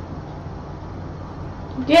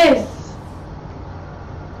 Yes!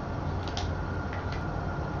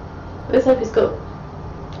 Let's hope it's got,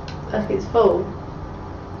 like it's full.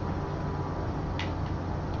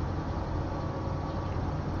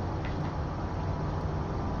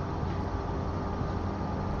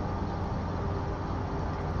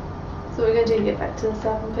 So we're going to do, get back to the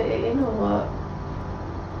sub and put it in, or what?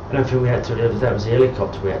 I don't think we had to, that was the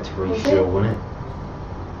helicopter we had to refuel, wasn't it?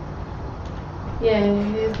 Yeah,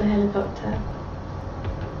 here's the helicopter.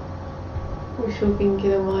 Wishful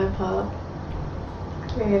thinking on my part.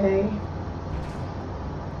 Clearly.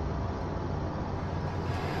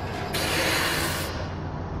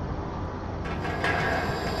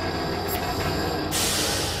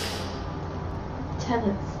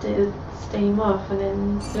 Tenants do steam off, and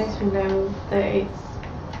then next we know that it's,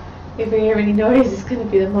 if we hear any noise, it's going to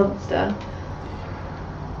be the monster.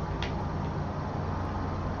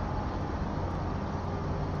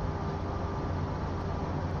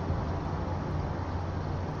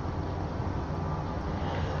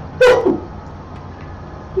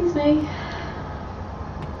 Excuse me.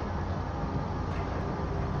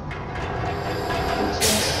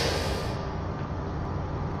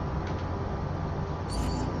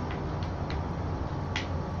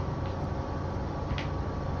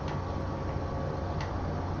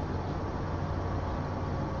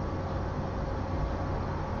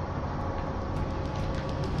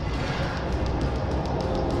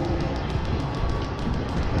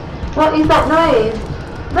 What is that noise?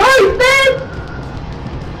 Noise, Ben!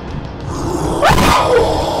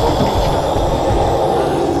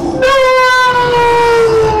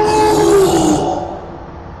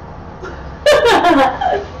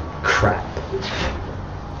 Crap.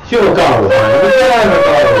 You're a goal, I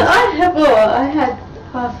had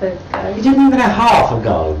half a go. You didn't even have half a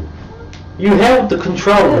go. You held the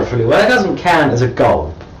controller for a little while. That doesn't count as a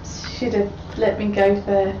goal. Should have let me go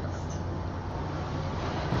first.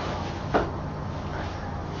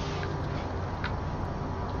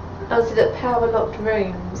 I was at power-locked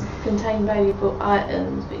rooms contain valuable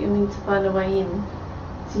items, but you'll need to find a way in.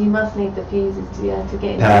 So you must need the fuses to be able to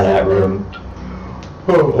get into Power that some of them.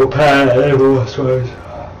 room. Or power that level, I suppose.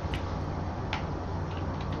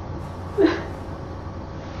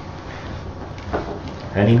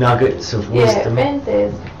 Any nuggets of wisdom? Yeah, Ben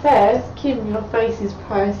says, first, Kim, your face is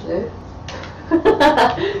priceless.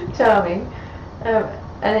 Charming.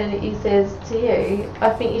 And then he says to you, I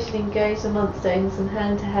think you should engage the monster in some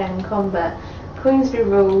hand-to-hand combat. Queensbury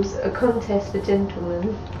rules, a contest for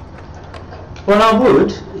gentlemen. Well, I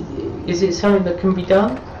would. Is it something that can be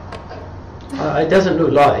done? It doesn't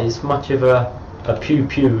look like it's much of a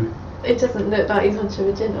pew-pew. It doesn't look like he's much of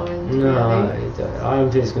a gentleman. No, really. I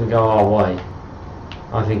don't think it's going to go our way.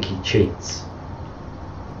 I think he cheats.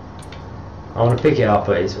 I want to pick it up,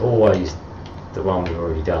 but it's always the one we've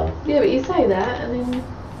already done. Yeah, but you say that, and then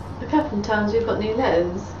a couple of times we've got new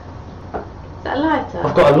letters. Is that a lighter?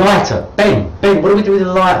 I've got a lighter. Ben, what do we do with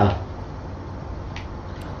a lighter?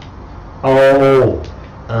 Oh,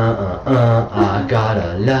 I got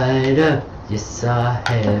a lighter. Yes, I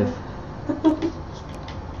have.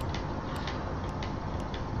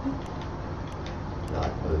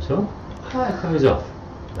 Light goes on. Light goes off.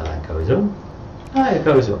 Light goes on. Light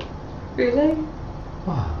goes off. Really?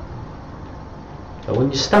 Wow. But when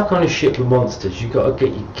you're stuck on a ship with monsters, you've got to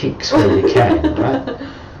get your kicks where you can, right?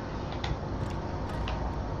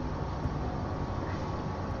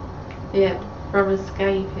 Yeah, from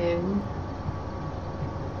escaping.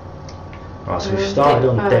 Right, so we've started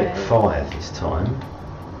on deck deck 5 this time.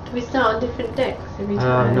 Do we start on different decks every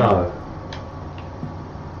time? No.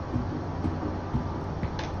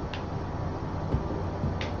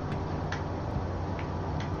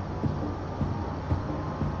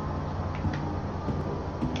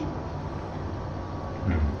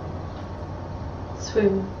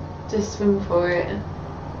 Swim. Just swim for it.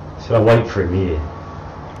 So I wait for him here.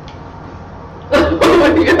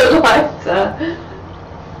 Oh, you're a lighter.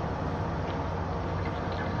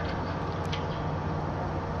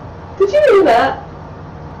 Did you hear that?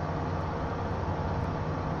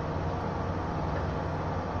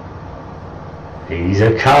 He's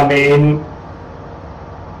a coming.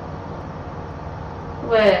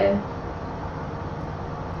 Where?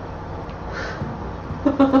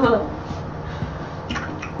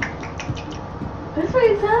 That's what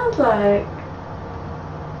it sounds like.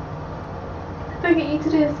 Can I get you to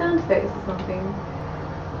do a sound effects or something?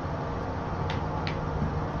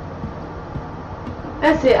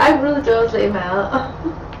 That's it, open all the doors, let him out.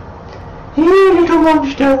 You little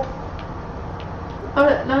monster. Oh,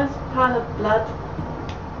 look, nice pile of blood.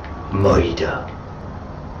 Murder.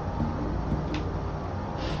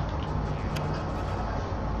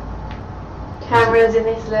 Cameras in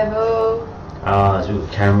this level. Ah, it's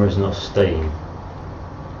with cameras, not steam.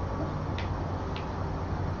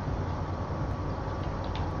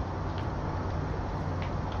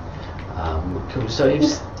 Cool. So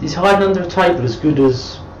is hiding under a table as good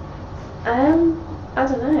as? I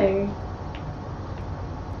don't know.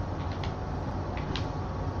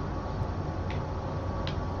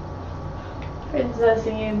 Friends are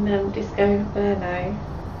singing Disco Inferno.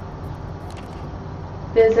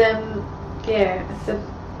 There's yeah, so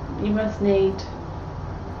you must need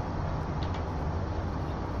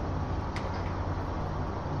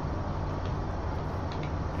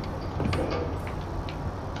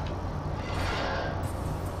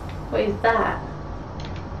what is that?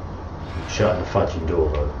 Shutting the fudging door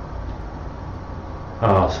though.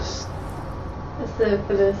 Oh, it's just, That's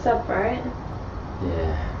for the sub, right?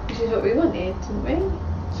 yeah. Which is what we wanted, didn't we?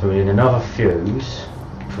 So we need another fuse.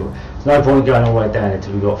 There's no point going all the way down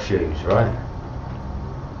until we got fuse, right?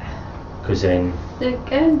 Because then. So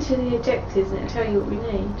go into the ejectors and it'll tell you what we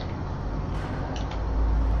need.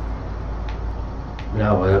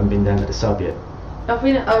 No, we haven't been down to the sub yet. I'm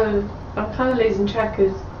kind of losing track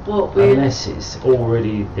of what we're. Unless it's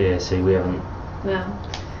already there. See, we haven't. No.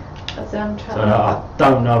 So I'm trying. So I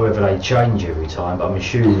don't know whether they change every time, but I'm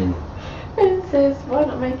assuming. Ben says, why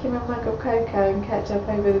not make him a mug of cocoa and catch up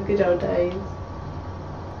over the good old days?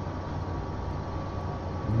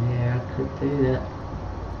 Yeah, I could do that.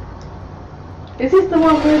 Is this the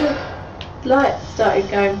one where the lights started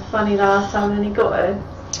going funny last time and he got it?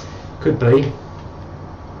 Could be.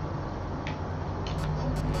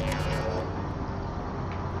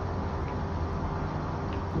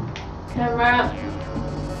 Camera.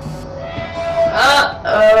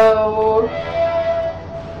 Uh-oh.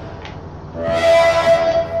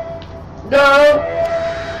 No.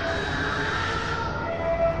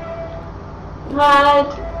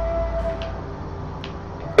 Hide.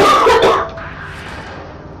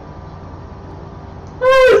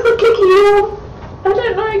 Oh, it's the clicky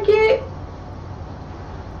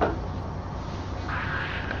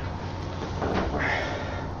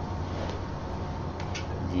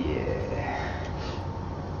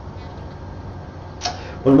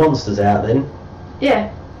the monster's out then.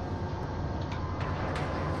 Yeah.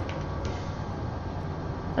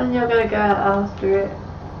 And you're gonna go out after it.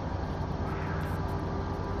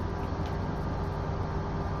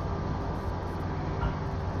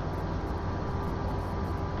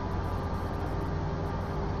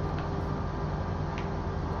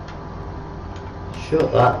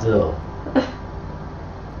 Shut that door.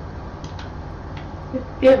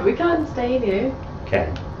 Yeah, but we can't stay in here.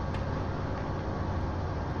 Okay.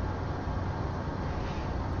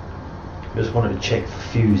 Just wanted to check for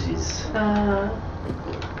fuses,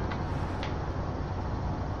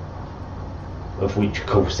 of which of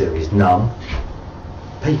course there is none.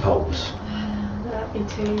 Peepholes. That'd be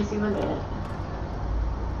too easy, wouldn't it?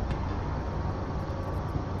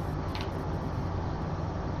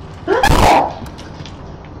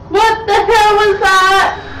 What the hell was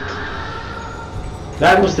that?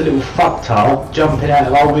 That was the little fucktard jumping out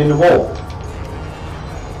of the hole in the wall.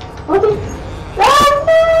 What the...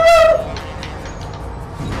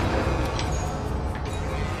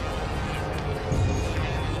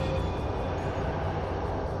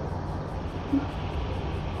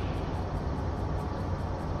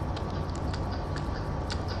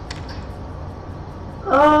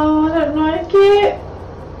 Oh, I don't like it.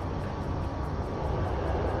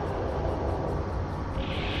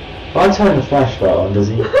 If I turn the flashlight on, does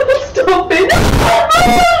he? Stop it!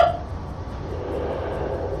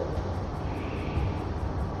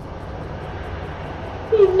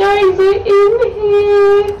 He knows we're in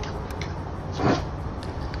here.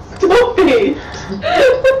 Stop it!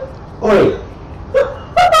 Oi!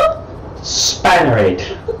 Spannerhead!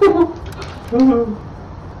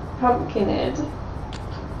 Pumpkinhead.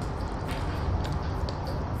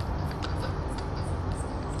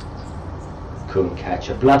 Couldn't catch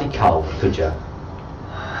a bloody cold, could you?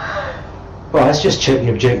 Right, let's just check the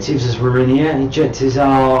objectives as we're in here. The objectives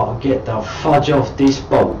are get the fudge off this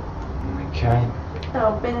bolt. Okay.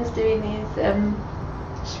 Oh, Ben's doing his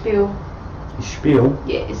spiel. His spiel?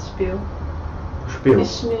 Yeah, his spiel. Spiel? He's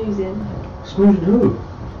snoozing. Snoozing who?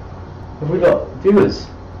 Have we got viewers?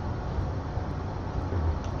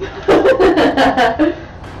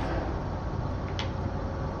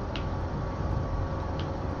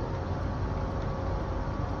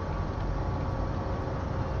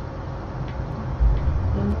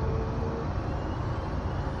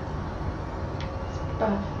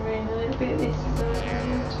 Buffering a little bit this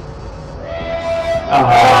side.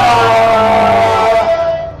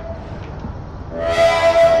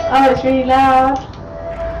 Oh, it's really loud.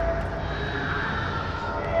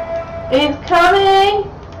 It's coming!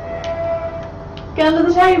 Get under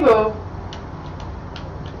the table.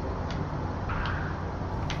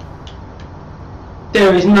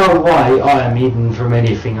 There is no way I am hidden from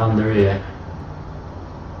anything under here.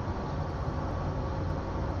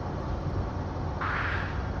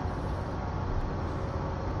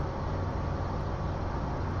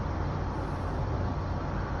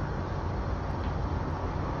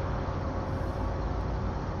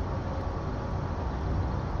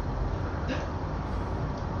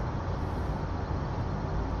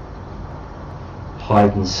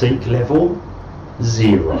 Hide and seek level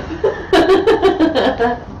 0.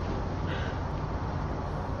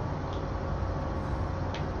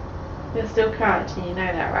 You're still crouching, you know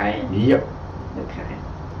that, right? Yep. Okay.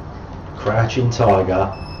 Crouching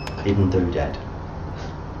tiger, hidden doodad.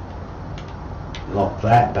 Lock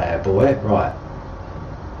that bad boy. Right.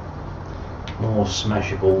 More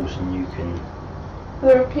smashables and you can...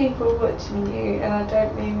 There are people watching you, and I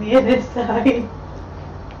don't mean the other side.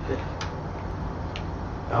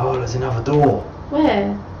 Oh, there's another door. Where?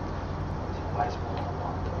 There's always more than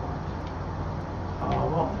one door. Oh,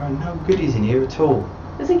 what? There are no goodies in here at all.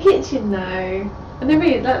 There's a kitchen though. And there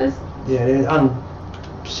is, like there's... Yeah, they're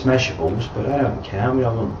unsmashables, but they don't count. We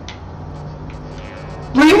don't want...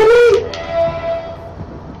 Really?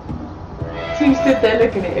 So you stood there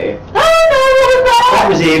looking at you. Oh no, That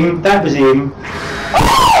was him. That was him. I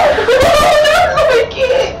don't like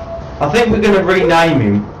it! I think we're going to rename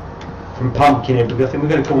him from Pumpkinhead because I think we're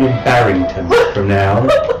going to call him Barrington from now on.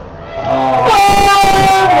 Oh.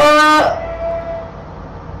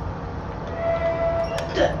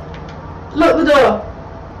 Lock the door.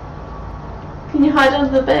 Can you hide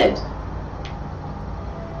under the bed?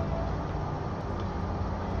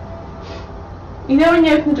 You know when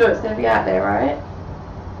you open the door it's going to be out there, right?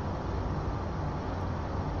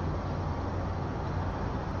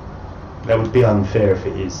 That would be unfair if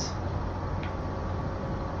it is.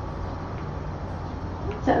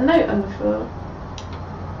 Is that a note on the floor?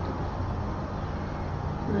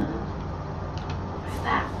 No. What's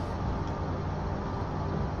that?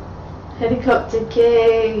 Helicopter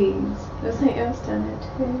keys. There's something else down there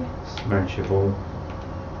too. Smash it all.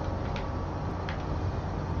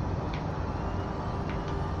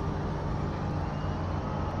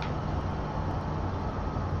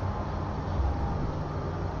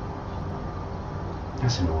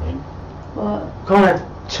 That's annoying. What? We can't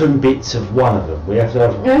have 2 bits of one of them. We have to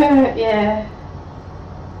have. Yeah.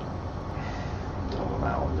 Oh,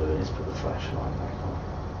 that will do it. Let's put the flashlight back on.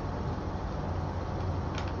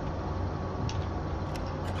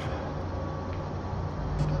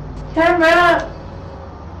 Camera!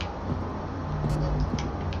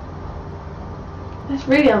 That's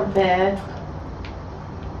really unfair.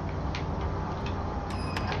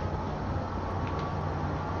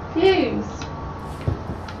 Fuse!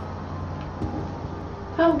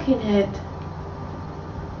 Pumpkinhead.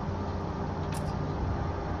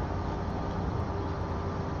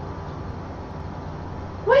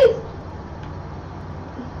 Wait!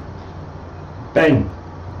 Ben,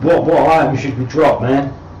 what item should we drop,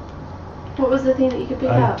 man? What was the thing that you could pick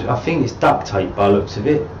up? I think it's duct tape by the looks of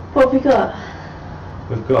it. What have we got?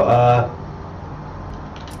 We've got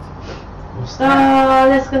what's that? Oh,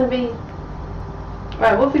 that's gonna be...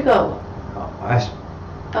 Right, what have we got? That's,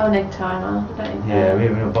 Oh, an egg timer. yeah, we're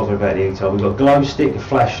not bothered about the egg timer. We've got a glow stick, a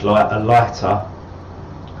flashlight, a lighter,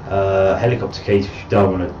 helicopter keys which we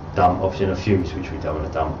don't want to dump, obviously, and a fuse which we don't want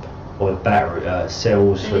to dump, or the battery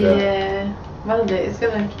cells for the. Yeah, one of it. It's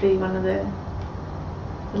gonna have to be one of the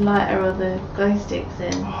lighter or the glow sticks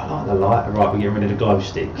in. Oh, I like the lighter. Right, we're getting rid of the glow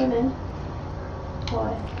stick. Come in.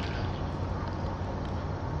 Why?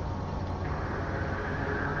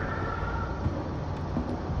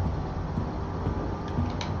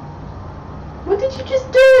 What did you just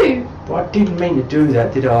do? But I didn't mean to do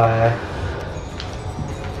that, did I?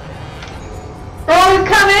 Oh, it's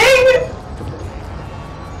coming!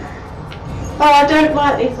 Oh, I don't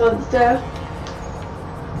like this monster.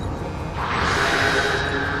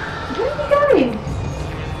 Where are you going?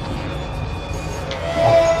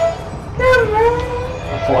 Come on!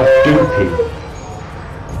 I thought I'd dupe him.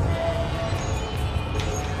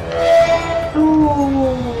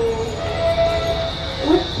 Oh,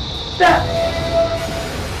 what's that?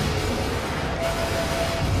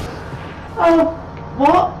 Oh,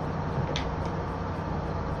 what?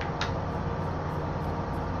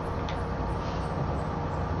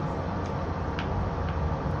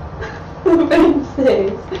 Ben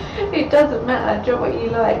says, it doesn't matter, do what you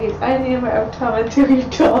like, it's only a matter of time until you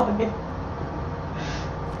die.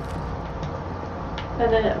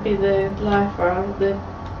 And then it'll be the lifer of the...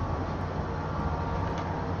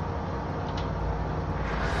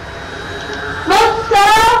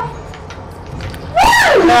 Monster!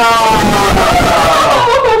 No!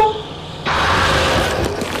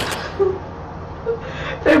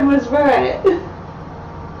 Ben was right.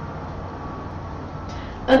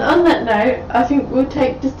 And on that note, I think we'll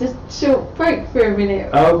take just a short break for a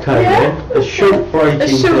minute. Okay, Yeah? then. A short break A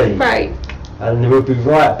short indeed. break. And we'll be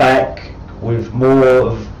right back with more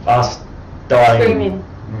of us dying. Screaming.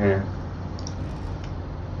 Yeah.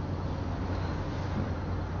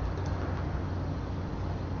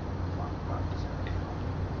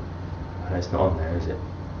 And it's not on there, is it?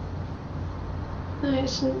 No, it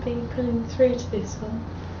shouldn't be pulling through to this one.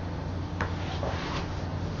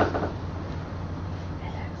 It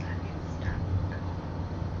looks like it's stuck.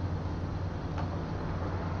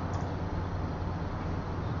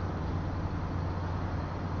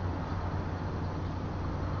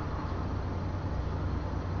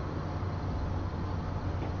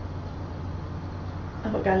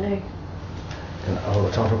 I've got to go loo.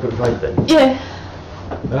 Oh, time for a quick break then? Yeah.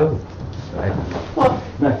 Oh. No. What?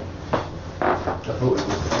 No. I thought it was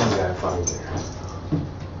going funny there.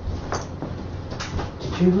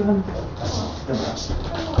 Did you,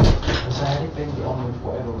 I had it been get on with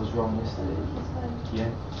whatever was wrong yesterday?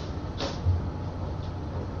 Yeah.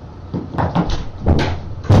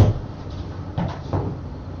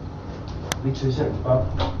 Be 2 seconds, bud.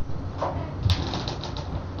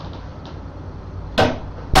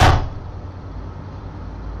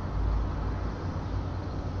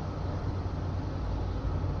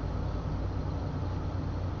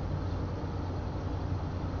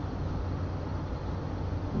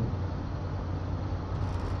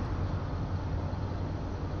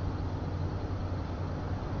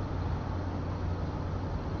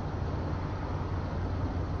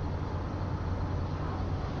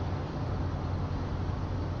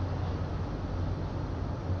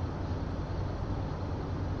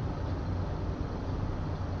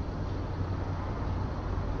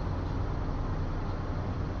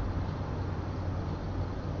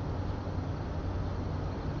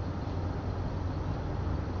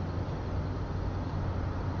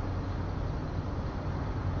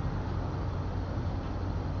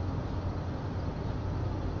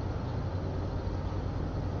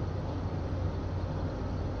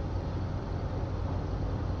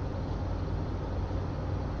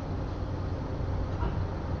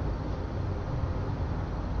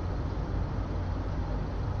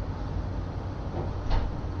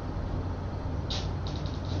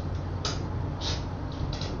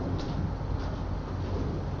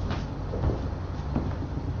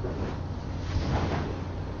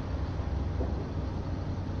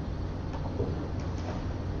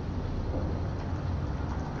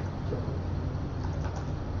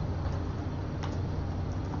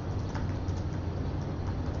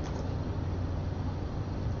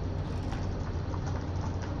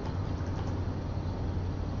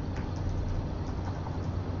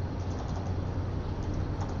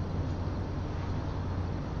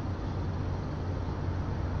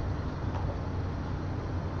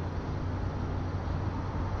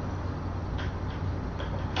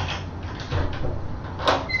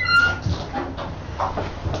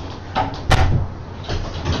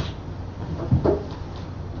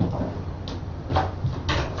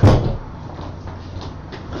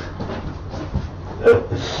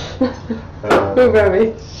 We're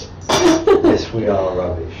rubbish. Yes, we are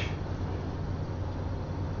rubbish.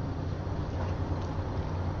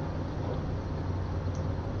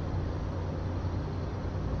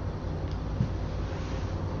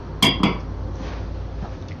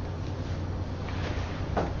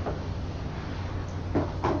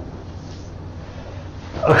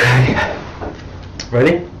 Okay.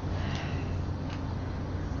 Ready?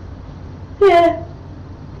 Yeah.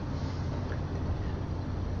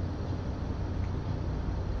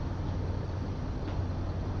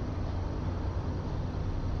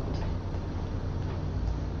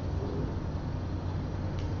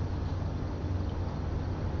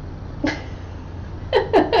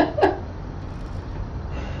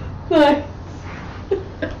 Nice.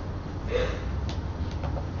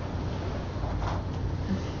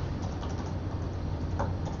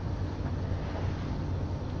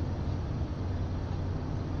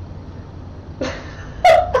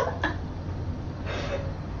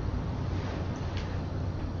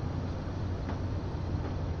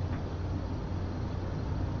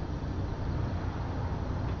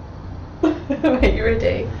 Wait, you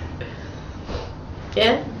ready?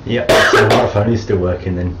 Yeah? Yep, the microphone is still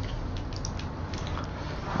working then.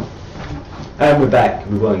 And we're back.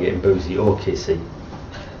 We weren't getting boozy or kissy.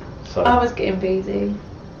 So I was getting busy.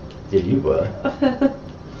 yeah, you were.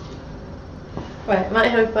 Right, might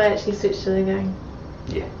help if I actually switch to the game.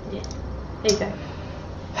 Yeah. Yeah. There you go.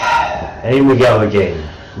 And in we go again.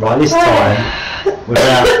 Right, this time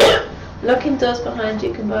without. Locking doors behind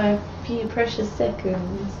you can buy a few precious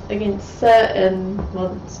seconds against certain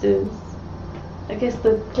monsters. I guess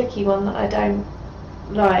the clicky one that I don't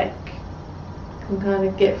like can kind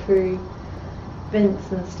of get through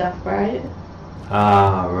vents and stuff, right?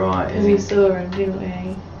 Ah, right. Because we saw them, didn't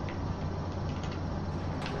we?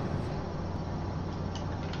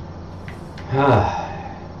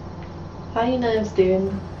 Ah, How are your nerves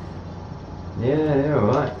doing? yeah, they're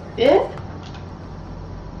alright. Yeah?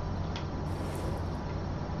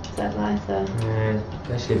 Is that lighter? Yeah, it's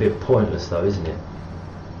actually a bit pointless though, isn't it?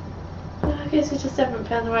 Well, I guess we just haven't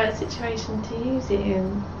found the right situation to use it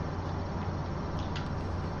in.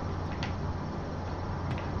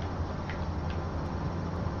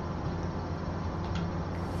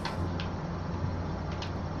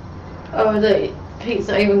 Oh look, Pete's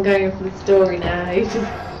not even going for the story now, he's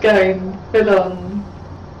just going full on.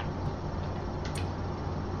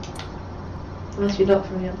 Must be locked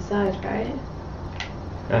from the other side, right?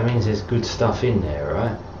 That means there's good stuff in there,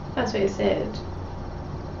 right? That's what he said.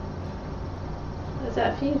 Is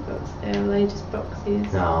that a fuse box there, or are they just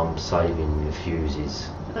boxes? No, I'm saving the fuses.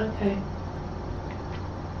 Okay.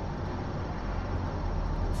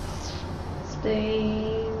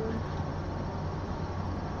 Steam.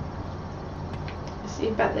 See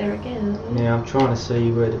you back there again, aren't you? Yeah, I'm trying to see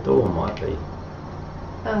where the door might be.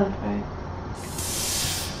 Oh, right.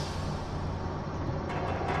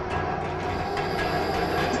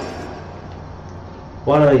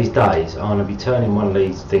 One of these days, I'm going to be turning one of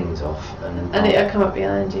these things off. And it'll come up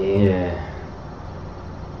behind you. Yeah.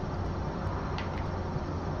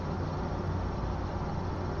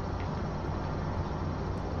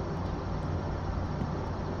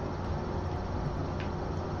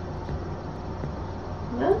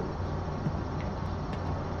 No?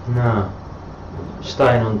 No.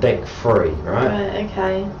 Staying on deck 3, right? Right,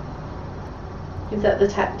 okay. Is that the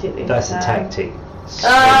tactic this That's the time? tactic.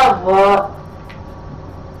 Oh, what?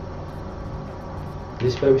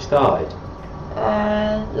 Is this where we started?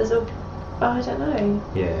 There's a... Oh, I don't know.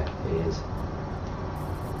 Yeah, it is.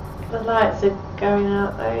 The lights are going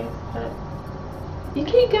out though. But you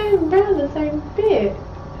keep going round the same bit.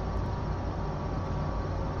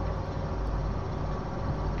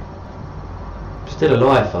 Still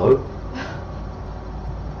alive though.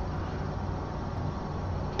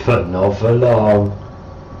 But not for long.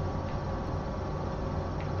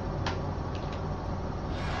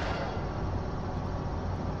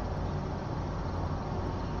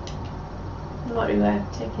 Might be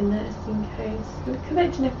worth checking that just in case. We're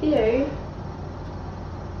collecting a few.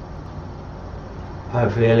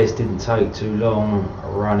 Hopefully Ellis didn't take too long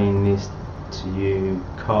running this to you,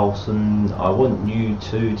 Carlson. I want you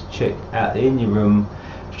two to check out the engine room.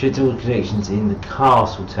 Scheduled connections in the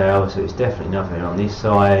castle tower, so it's definitely nothing on this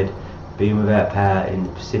side. Being without power in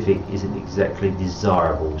the Pacific isn't exactly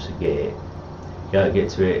desirable, so get it. Go get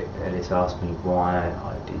to it. Ellis asked me why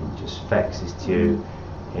I didn't just fax this to you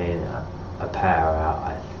in a power out.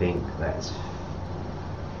 I think that's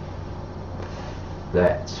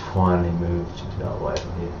finally moved to the other way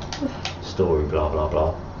from here. Story blah blah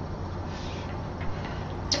blah.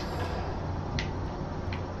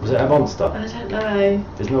 Was it a monster? I don't know.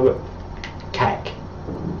 There's no cack.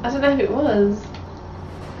 I don't know who it was.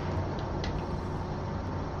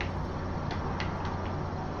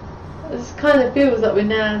 It kind of feels like we're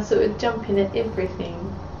now sort of jumping at everything.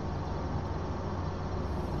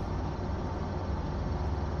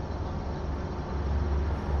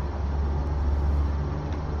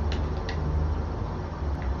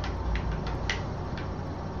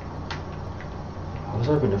 I was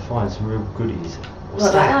hoping to find some real goodies. What's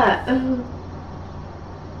What, that? like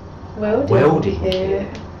that? Welding kit.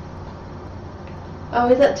 kit. Oh,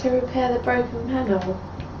 is that to repair the broken panel?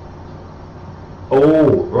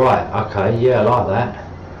 Oh, right, okay, yeah, I like that.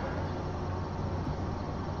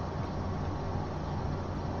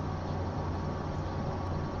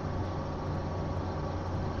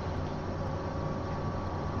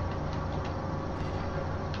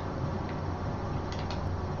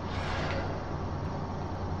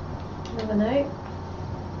 Another note.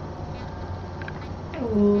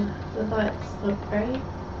 Oh, the light's not great.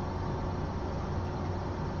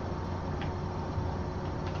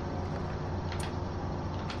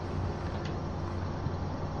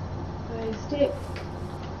 Glue stick.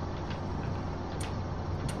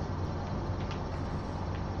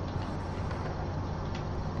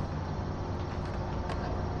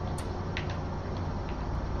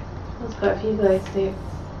 There's quite a few glow sticks.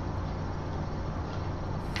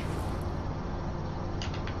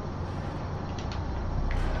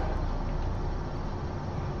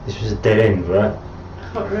 This was a dead end, right?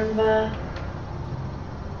 I can't remember.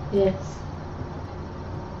 Yes.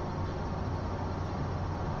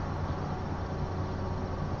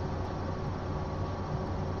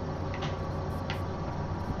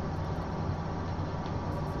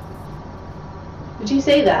 Did you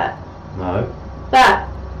see that? No. That!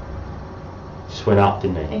 Just went up,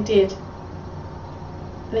 didn't it? It did.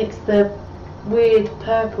 And it's the weird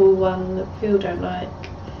purple one that Phil don't like.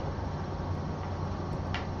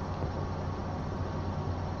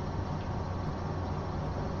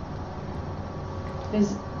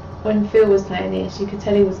 Because when Phil was playing this, you could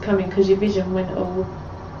tell he was coming because your vision went all...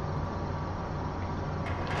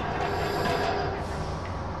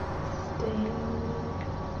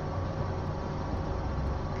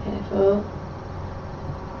 Careful.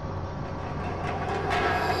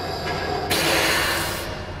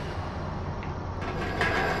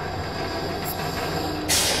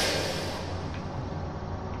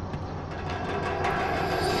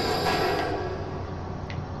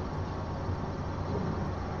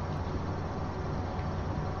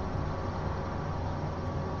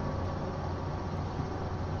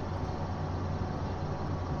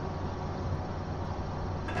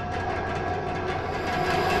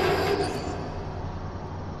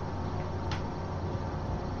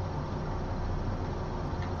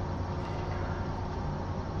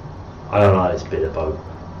 I don't like this bit of boat.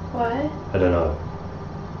 Why? I don't know.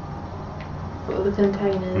 What are the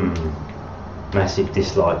containers? Massive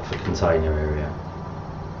dislike for container area.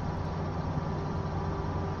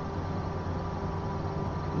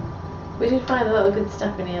 We did find a lot of good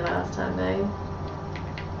stuff in here last time though.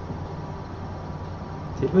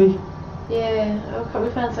 Did we? Yeah, we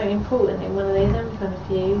found something important in one of these and we found a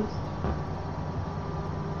fuse.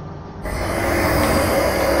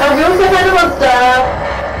 Oh, we also found a monster!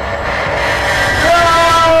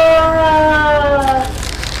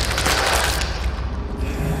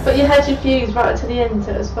 But you had your fuse right to the end,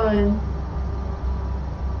 so it was fine.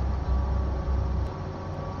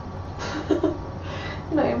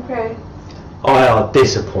 Not impressed. I are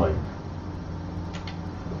disappointed.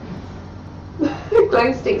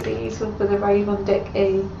 Glow sticks are useful for the rave on deck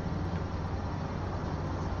E.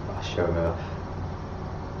 I should remember.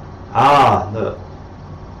 Ah, look.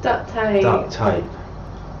 Duct tape. Duct tape.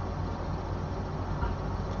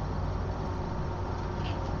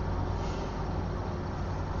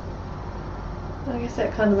 I guess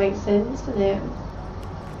that kind of makes sense, doesn't it?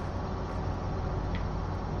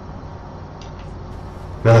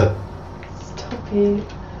 No. Stop it.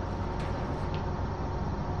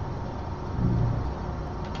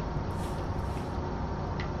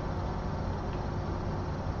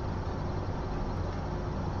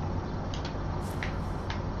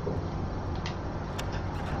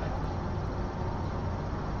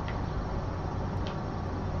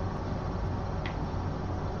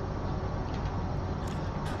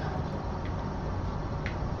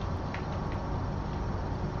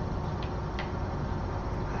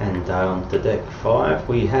 And down to deck 5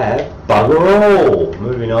 we have bugger all.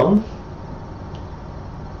 Moving on.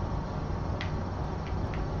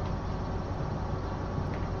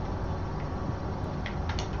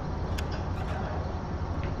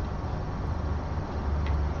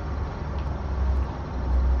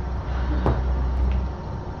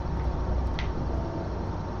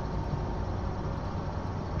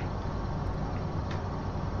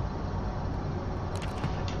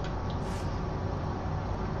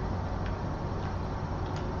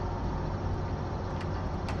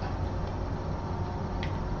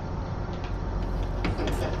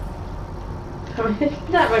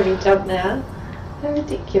 That made me jump now. How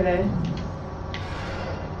ridiculous.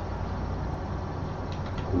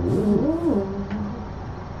 Ooh.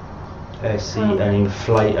 Let's see, an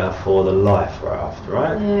inflator for the life raft,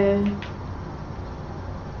 right? Yeah.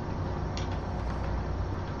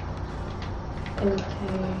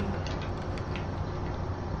 Okay.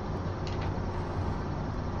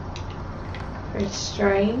 Very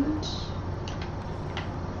strange.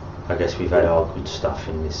 I guess we've had our good stuff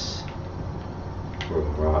in this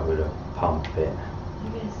room, right, with a pump bit. I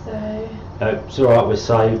guess so. It's alright, we're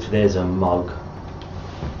saved. There's a mug.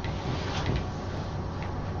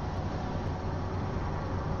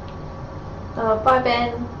 Oh, bye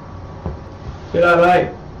Ben. Good night,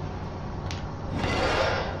 mate.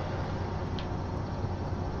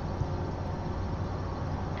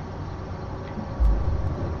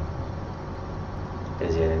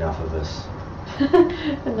 Has he had enough of us?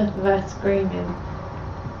 Enough of her screaming.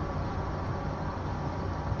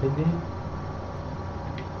 Didn't he?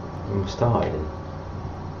 We started.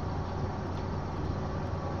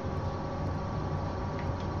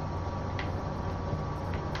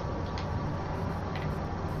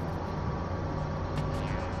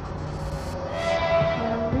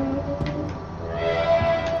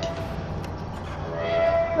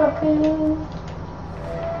 Okay.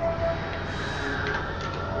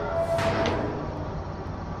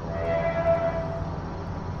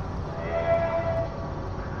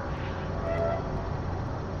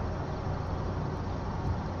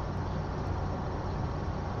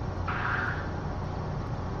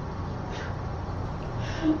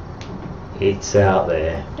 It's out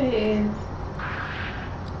there. It is.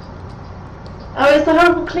 Oh, it's the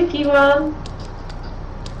horrible clicky one.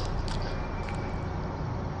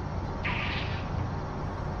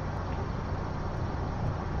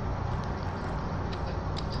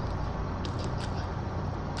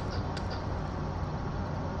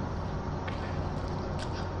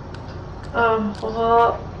 Oh,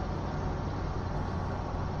 what?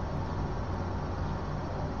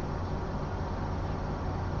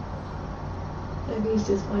 Maybe he's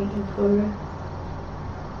just waiting for her.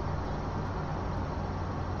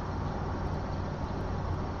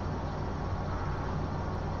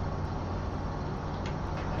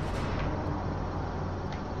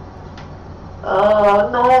 Oh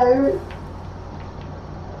no!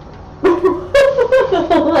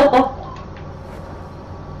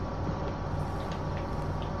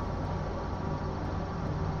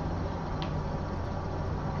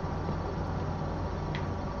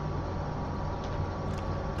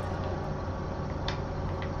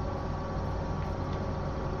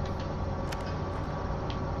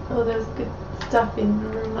 Oh, there's good stuff in a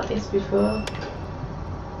room like this before.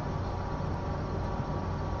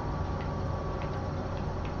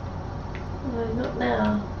 No, not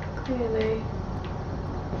now, clearly.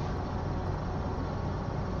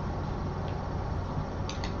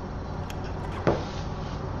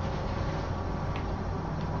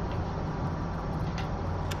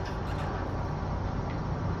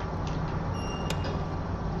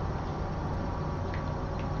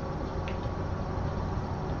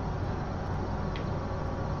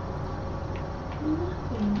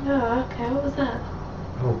 Nothing. Oh, okay, what was that?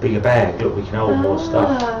 Oh, bigger bag. Look, we can hold more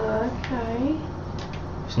stuff. Oh, okay.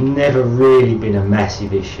 It's never really been a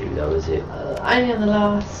massive issue, though, is it? Only on the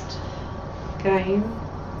last game.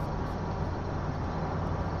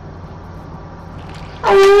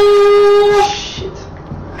 Oh! Shit.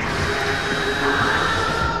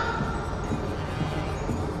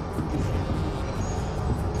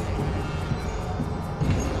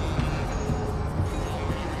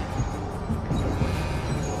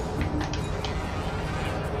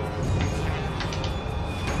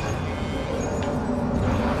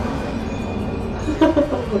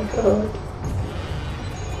 Oh my god.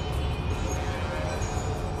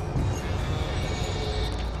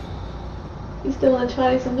 You still want to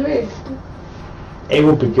try this on the roof? It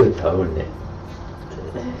would be good, though, wouldn't it?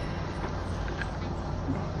 Do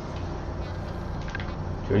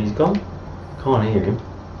you think he's gone? Can't hear him.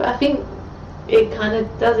 But I think it kind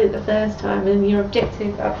of does it the first time, and your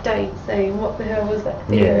objective updates saying what the hell was that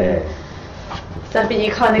thing? Yeah. So I think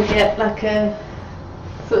you kind of get like a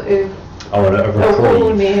sort of Oh, a a reprieve.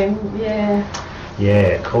 warning. Yeah.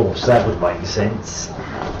 Yeah, of course, that would make sense.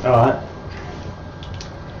 Alright.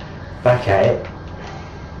 Back at it.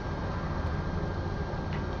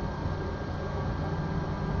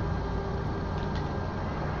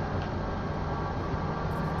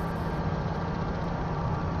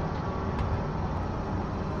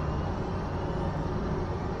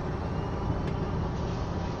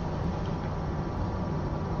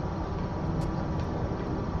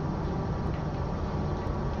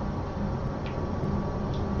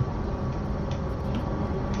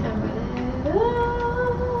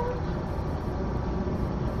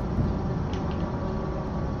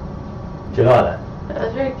 Do you like that? That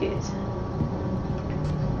was very good.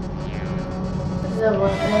 Another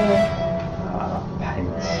one there. Ah,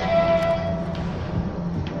 pants.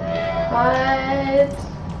 What?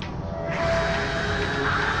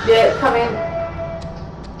 Yeah, it's coming.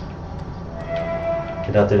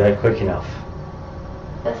 Did I do that quick enough?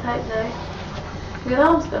 Let's hope no. Your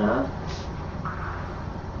alarm's gone off.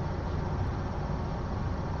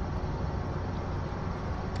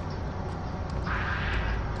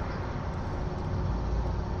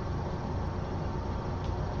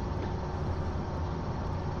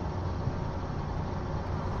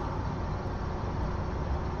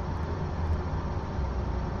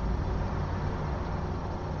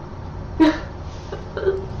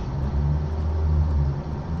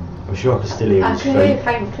 I'm sure I can still hear I his can hear feet.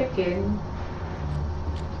 faint clicking.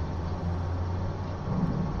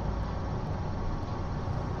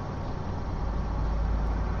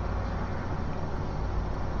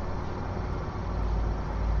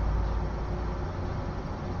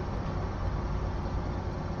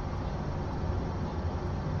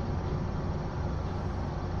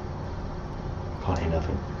 Can't hear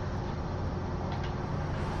nothing.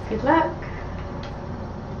 Good luck.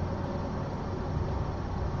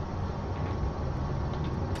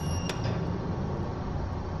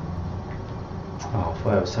 Oh, I thought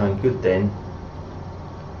that was something good then.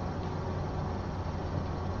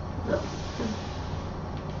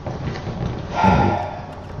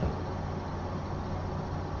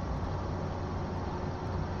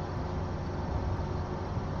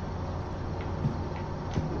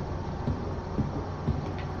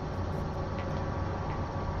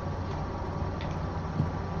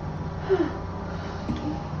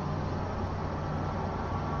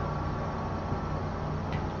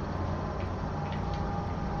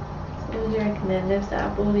 What do you reckon then? They've set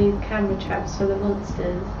up all these camera traps for the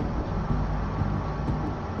monsters.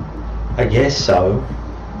 I guess so.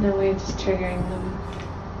 And then we're just triggering them.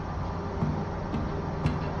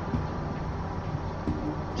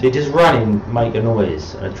 So you just run in, make a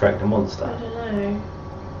noise and attract a I monster. don't know.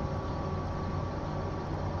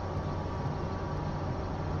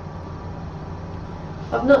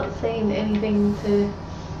 I've not seen anything to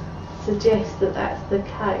suggest that that's the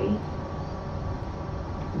case.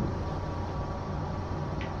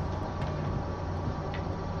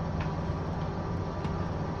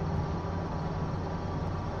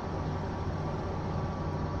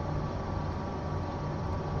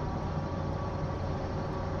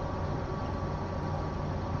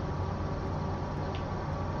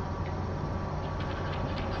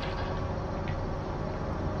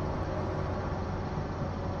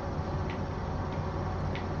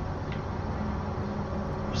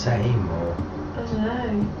 Was that him or? I don't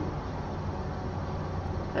know.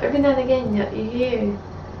 Every now and again you hear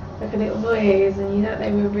like a little noise and you don't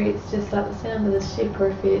know whether it's just like the sound of the ship or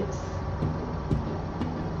if it's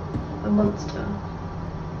a monster.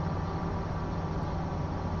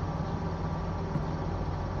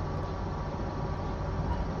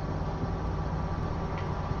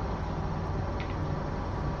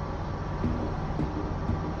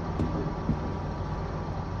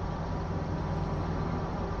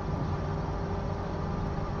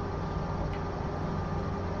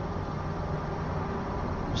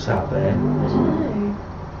 What's that there? I don't know.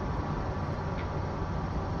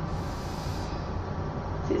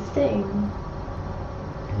 Is it Sting?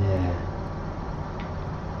 Yeah.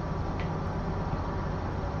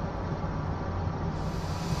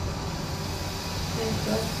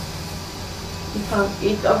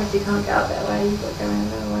 You obviously can't get out that way, you've got to go around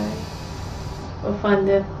that way. Or find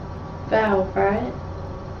the valve, right?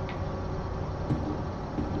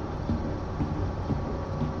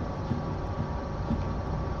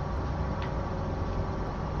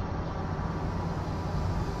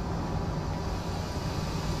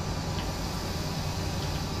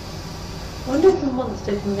 I wonder if a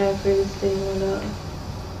monster can go through this thing or not.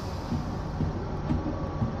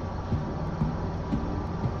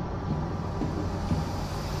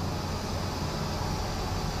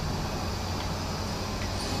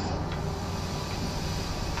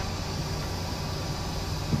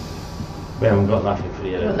 We haven't got nothing for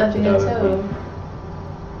the Got elevator. nothing have at we? all.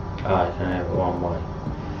 Oh, you can have it one way.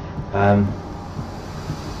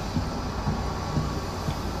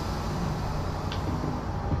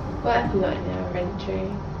 What have you got in your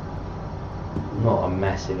inventory? Not a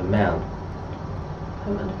massive amount.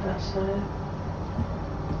 I'm on a flashlight.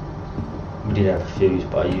 We did have a fuse,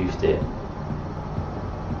 but I used it.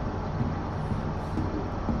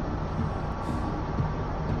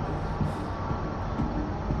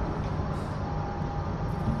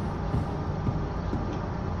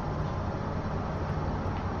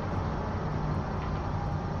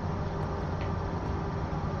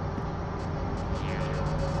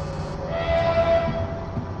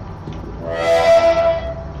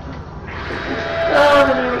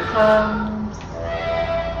 comes.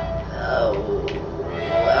 Oh.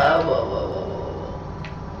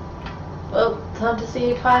 Well, time to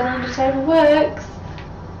see if hiding under the table works.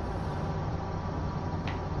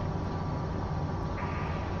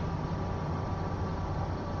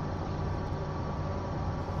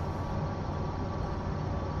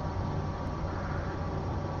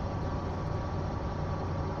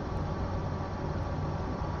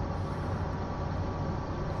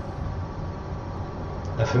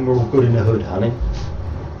 I think we're all good in the hood, honey.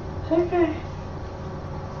 Okay.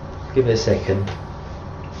 Give it a second.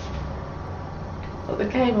 Got the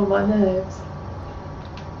game on my nerves.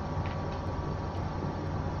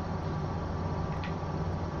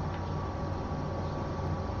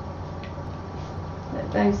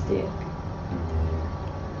 Let those stick.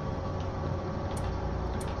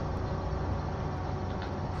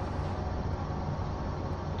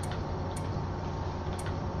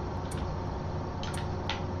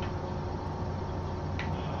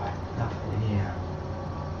 Nothing here.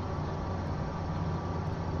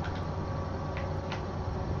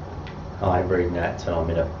 I ain't reading that till I'm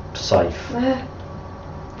in a safe.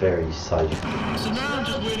 Very safe. So now I'm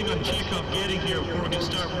just waiting on Chekhov getting here before we can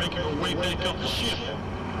start making our way back up the ship.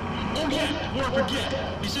 Oh yeah, before I forget,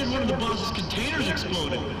 he said one of the boss's containers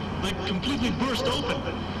exploded. Like, completely burst open.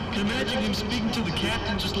 Can imagine him speaking to the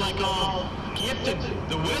captain just like, Captain,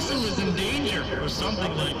 the vessel is in danger, or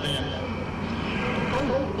something like that.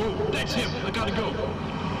 Oh, that's him. I gotta go.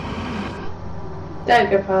 Don't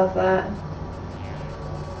go past that.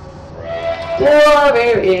 Oh,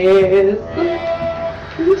 there he is.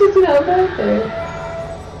 You just did that on purpose.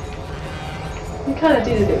 You kind of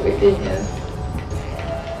did it a bit, didn't you?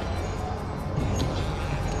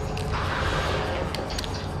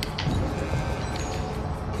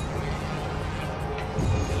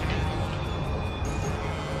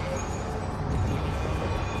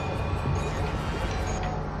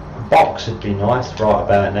 A box would be nice right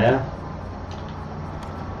about now.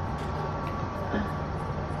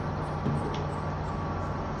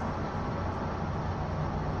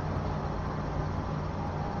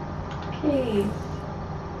 Keys.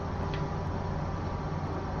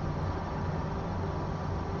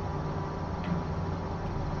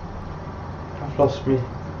 I've lost me.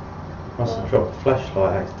 Must have dropped the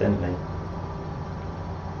flashlight accidentally.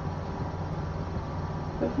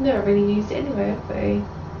 We've never really used it anyway, have we?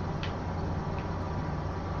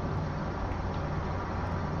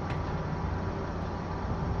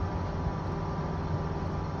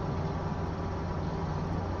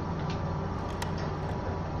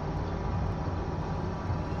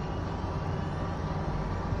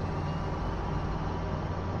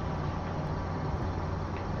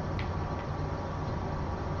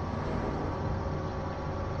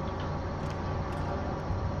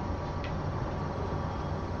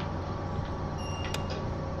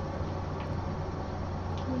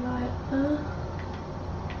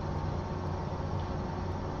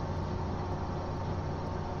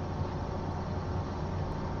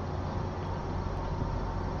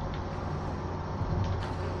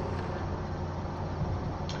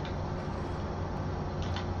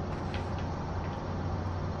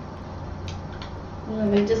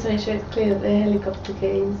 Well, just make sure it's clear that they're helicopter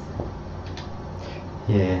keys.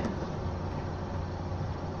 Yeah.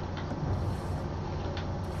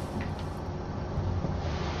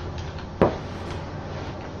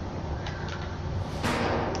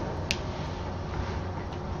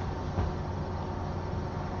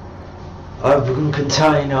 Overgrown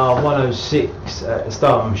container 106 at the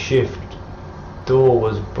start of my shift. Door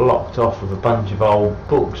was blocked off with a bunch of old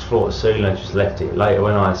books, floor to ceiling. I just left it. Later,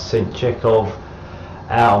 when I sent Chekhov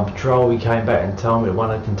out on patrol, he came back and told me that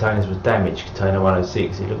one of the containers was damaged. Container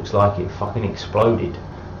 106. It looks like it fucking exploded.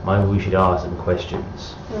 Maybe we should ask some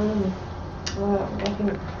questions. Well, I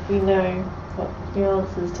think we know what the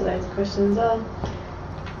answers to those questions are.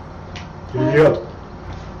 Yep.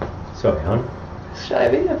 Sorry, hon.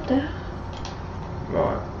 Should we up there?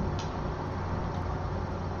 Right.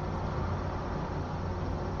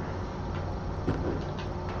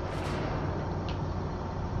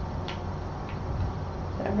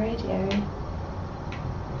 That radio.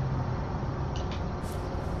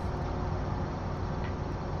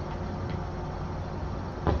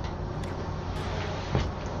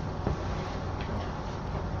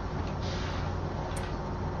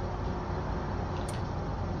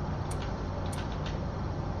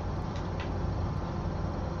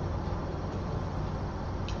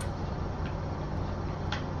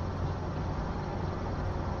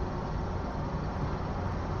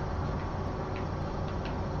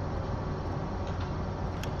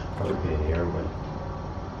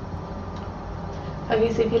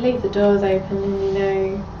 Obviously, if you leave the doors open, then you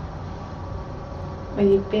know where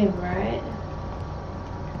you've been, right?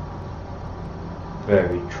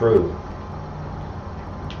 Very true.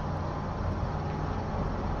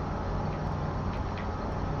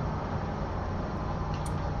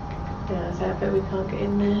 Yeah, so I bet we can't get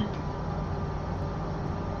in there.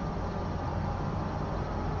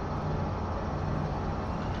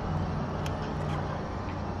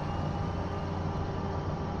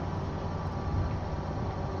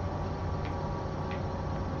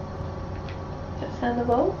 Sound the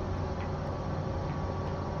ball?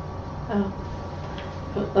 Oh,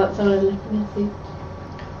 thought that someone had left a message.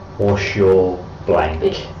 Wash your blank.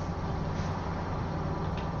 Yes.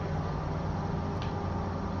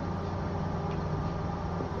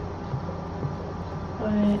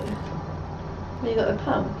 Right. You got the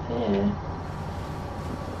pump, yeah.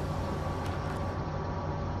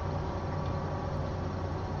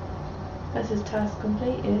 That's his task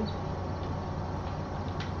completed.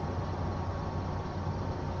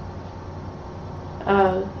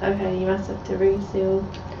 Oh, okay, you must have to reseal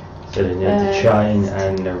So they need the chain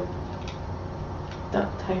and the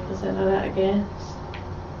duct tape or something like that, I guess.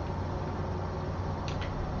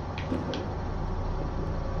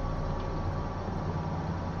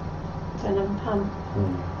 Is that another pump?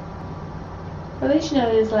 Well, at least you know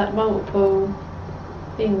there's like multiple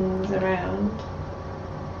things around.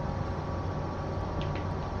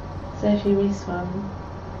 So if you miss one,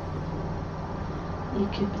 you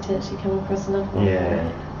could potentially come across another one. Yeah.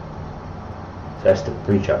 Right? So that's the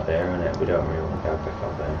bridge up there, isn't it? We don't really want to go back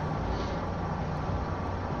up there.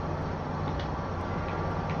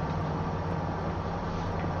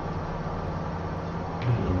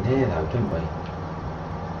 In there though, didn't we?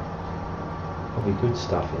 Probably good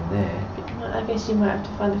stuff in there. I guess you might have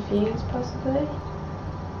to find a fuse, possibly.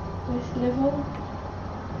 This level.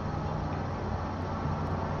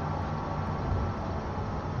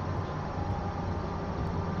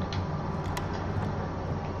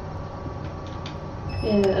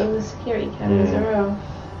 Yeah, all the security cameras are off.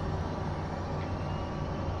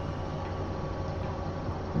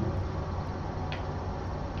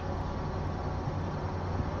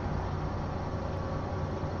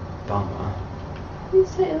 Bummer.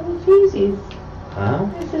 Who's taking all the fuses? Huh?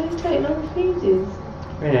 I said, who's taking all the fuses?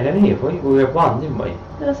 We didn't have any, have we? We had one, didn't we?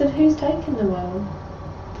 And I said, who's taking them all?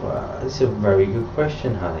 Well, that's a very good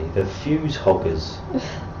question, honey. The fuse hoggers.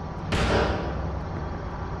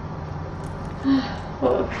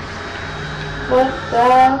 What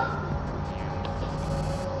the?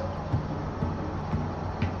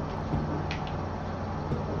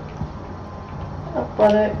 Oh,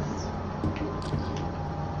 bollocks.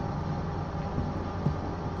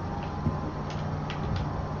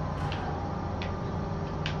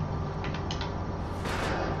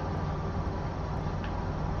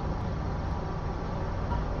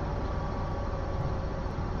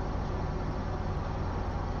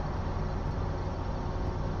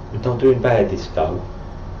 We're not doing bad this go.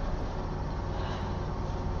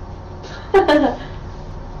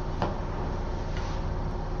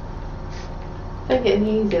 Don't get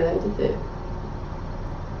any easier though, does it?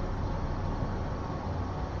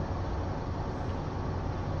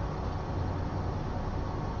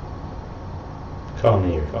 Can't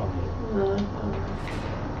hear, can't hear. No, I can't.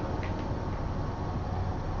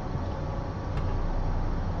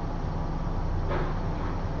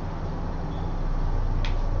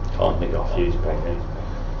 Can't make our fuse back then.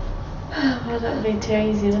 Well, that would be too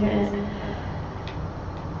easy, wouldn't it?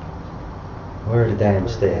 Where are the damn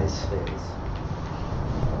stairs?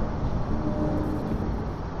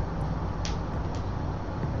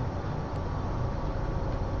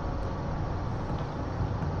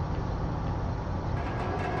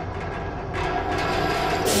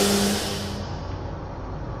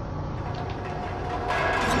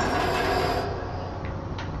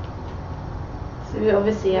 So we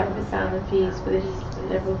obviously haven't found the fuse for this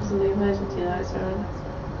level because all the emergency lights are on.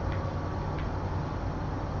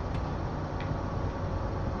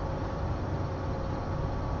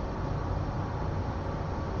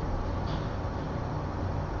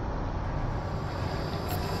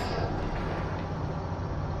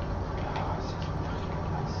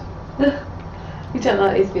 You don't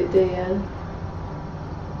like this bit, do you?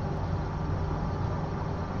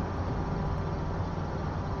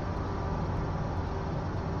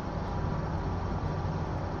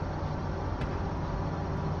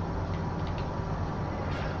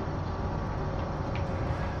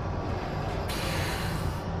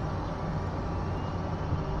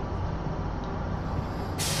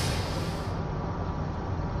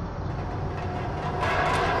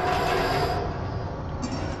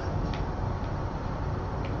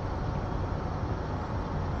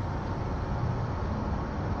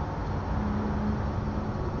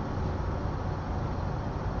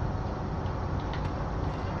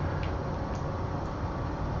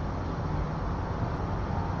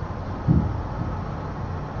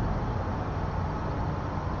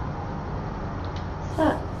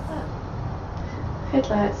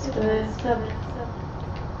 headlights for the sub.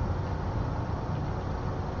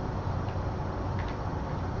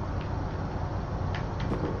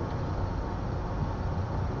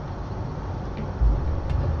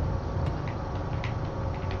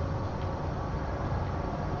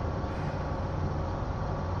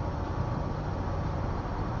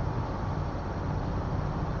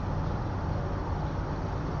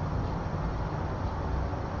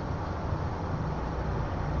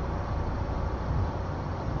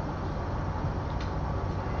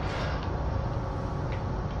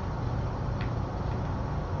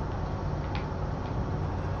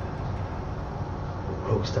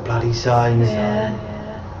 What's the bloody sign? Yeah.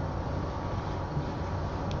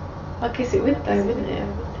 I guess it would though, wouldn't it?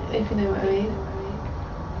 If you know what I mean.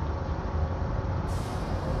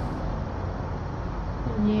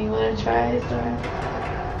 And you want to try some?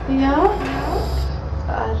 Yeah?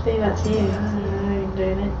 I'll leave that to you. I don't know how you're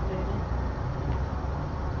doing it.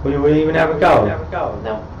 Will you even have a go?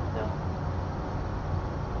 No.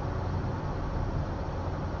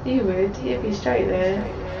 You would. You'd be straight there.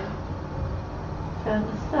 Found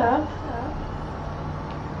the stuff.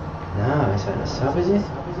 No, it's not the sub, is it?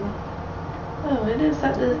 Oh, it looks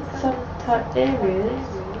like the sub-type areas.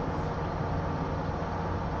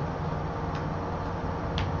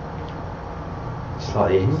 It's like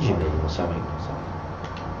the engine room or something.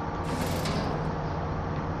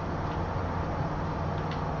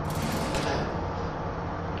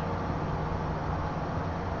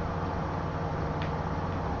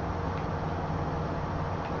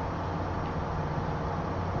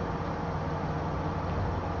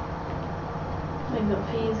 We've got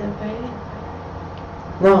peas, okay?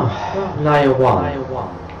 No, layer one.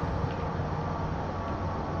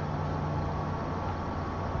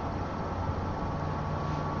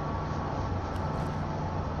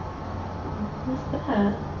 What's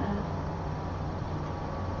that?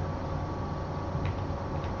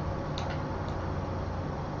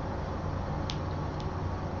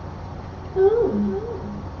 Ooh.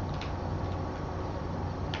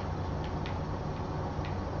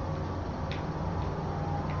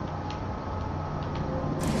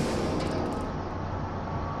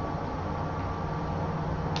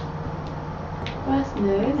 That's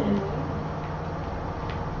new, isn't it?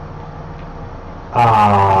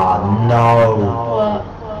 Ah, no. What?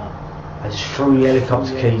 I just threw the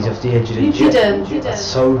helicopter keys off the edge of the You jet. didn't. I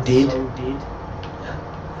so did.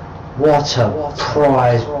 What a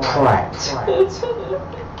prize prat.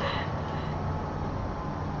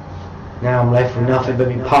 Now I'm left with nothing but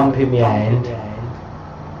my pump in my hand.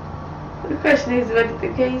 The question is, where did the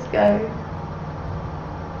keys go?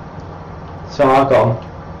 So I got 'em.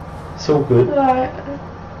 It's all good. Right.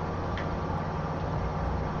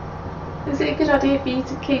 Is it a good idea for you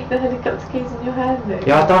to keep the helicopter keys in your hand though?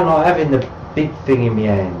 Yeah, I don't like having the big thing in my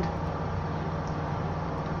hand.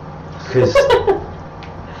 Because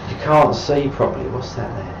you can't see properly. What's that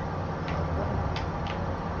there?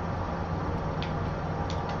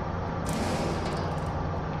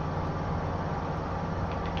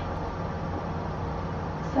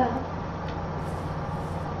 What's that?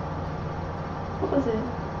 What was it?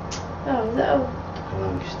 Oh, was it? Oh.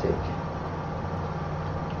 Glow stick.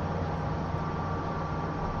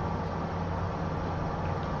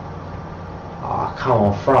 Ah, come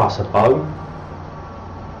on, throw us a bone.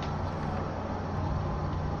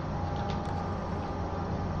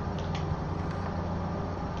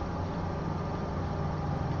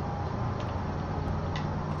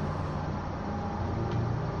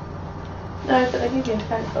 No, but they give you a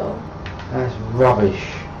phone call. That's rubbish.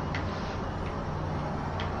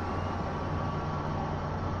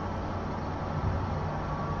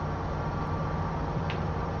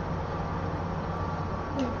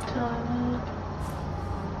 Timer.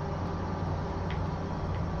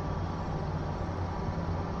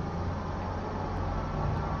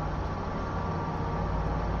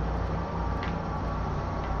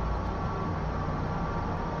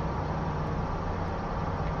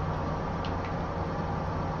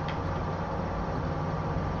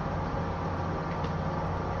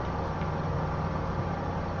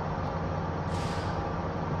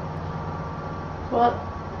 What?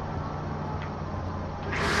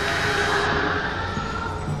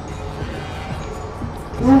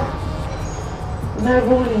 No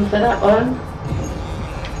warning for that one.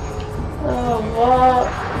 Oh, what?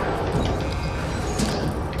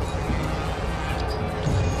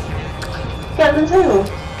 Get on the table.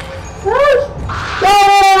 No!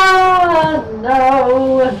 Ah, no!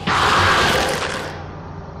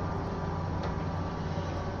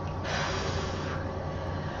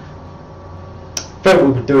 Thought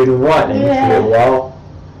we were doing alright then for a little while.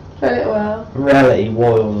 For a little while. Reality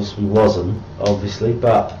wasn't, obviously,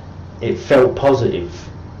 but it felt positive.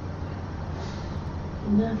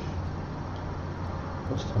 No.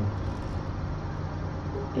 What's time?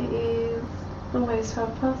 It is almost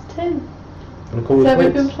 10:30. And call it So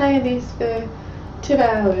we've quits? been playing this for 2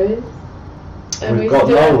 hours. And We've got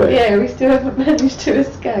nowhere. Yeah, we still haven't managed to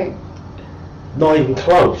escape. Not even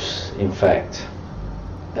close, in fact.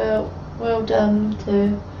 Well done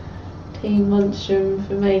to Team Monstrum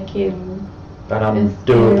for making An this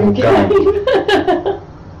undoable game. game.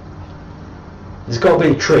 There's got to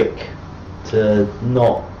be a trick to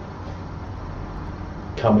not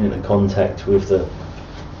come into contact with the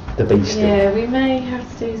beast. Yeah, we may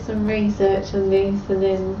have to do some research on this and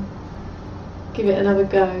then give it another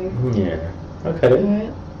go. Yeah. Okay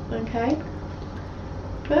then. Alright, okay.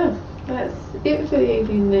 Well, that's it for the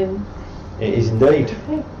evening then. It is indeed.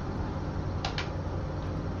 Okay.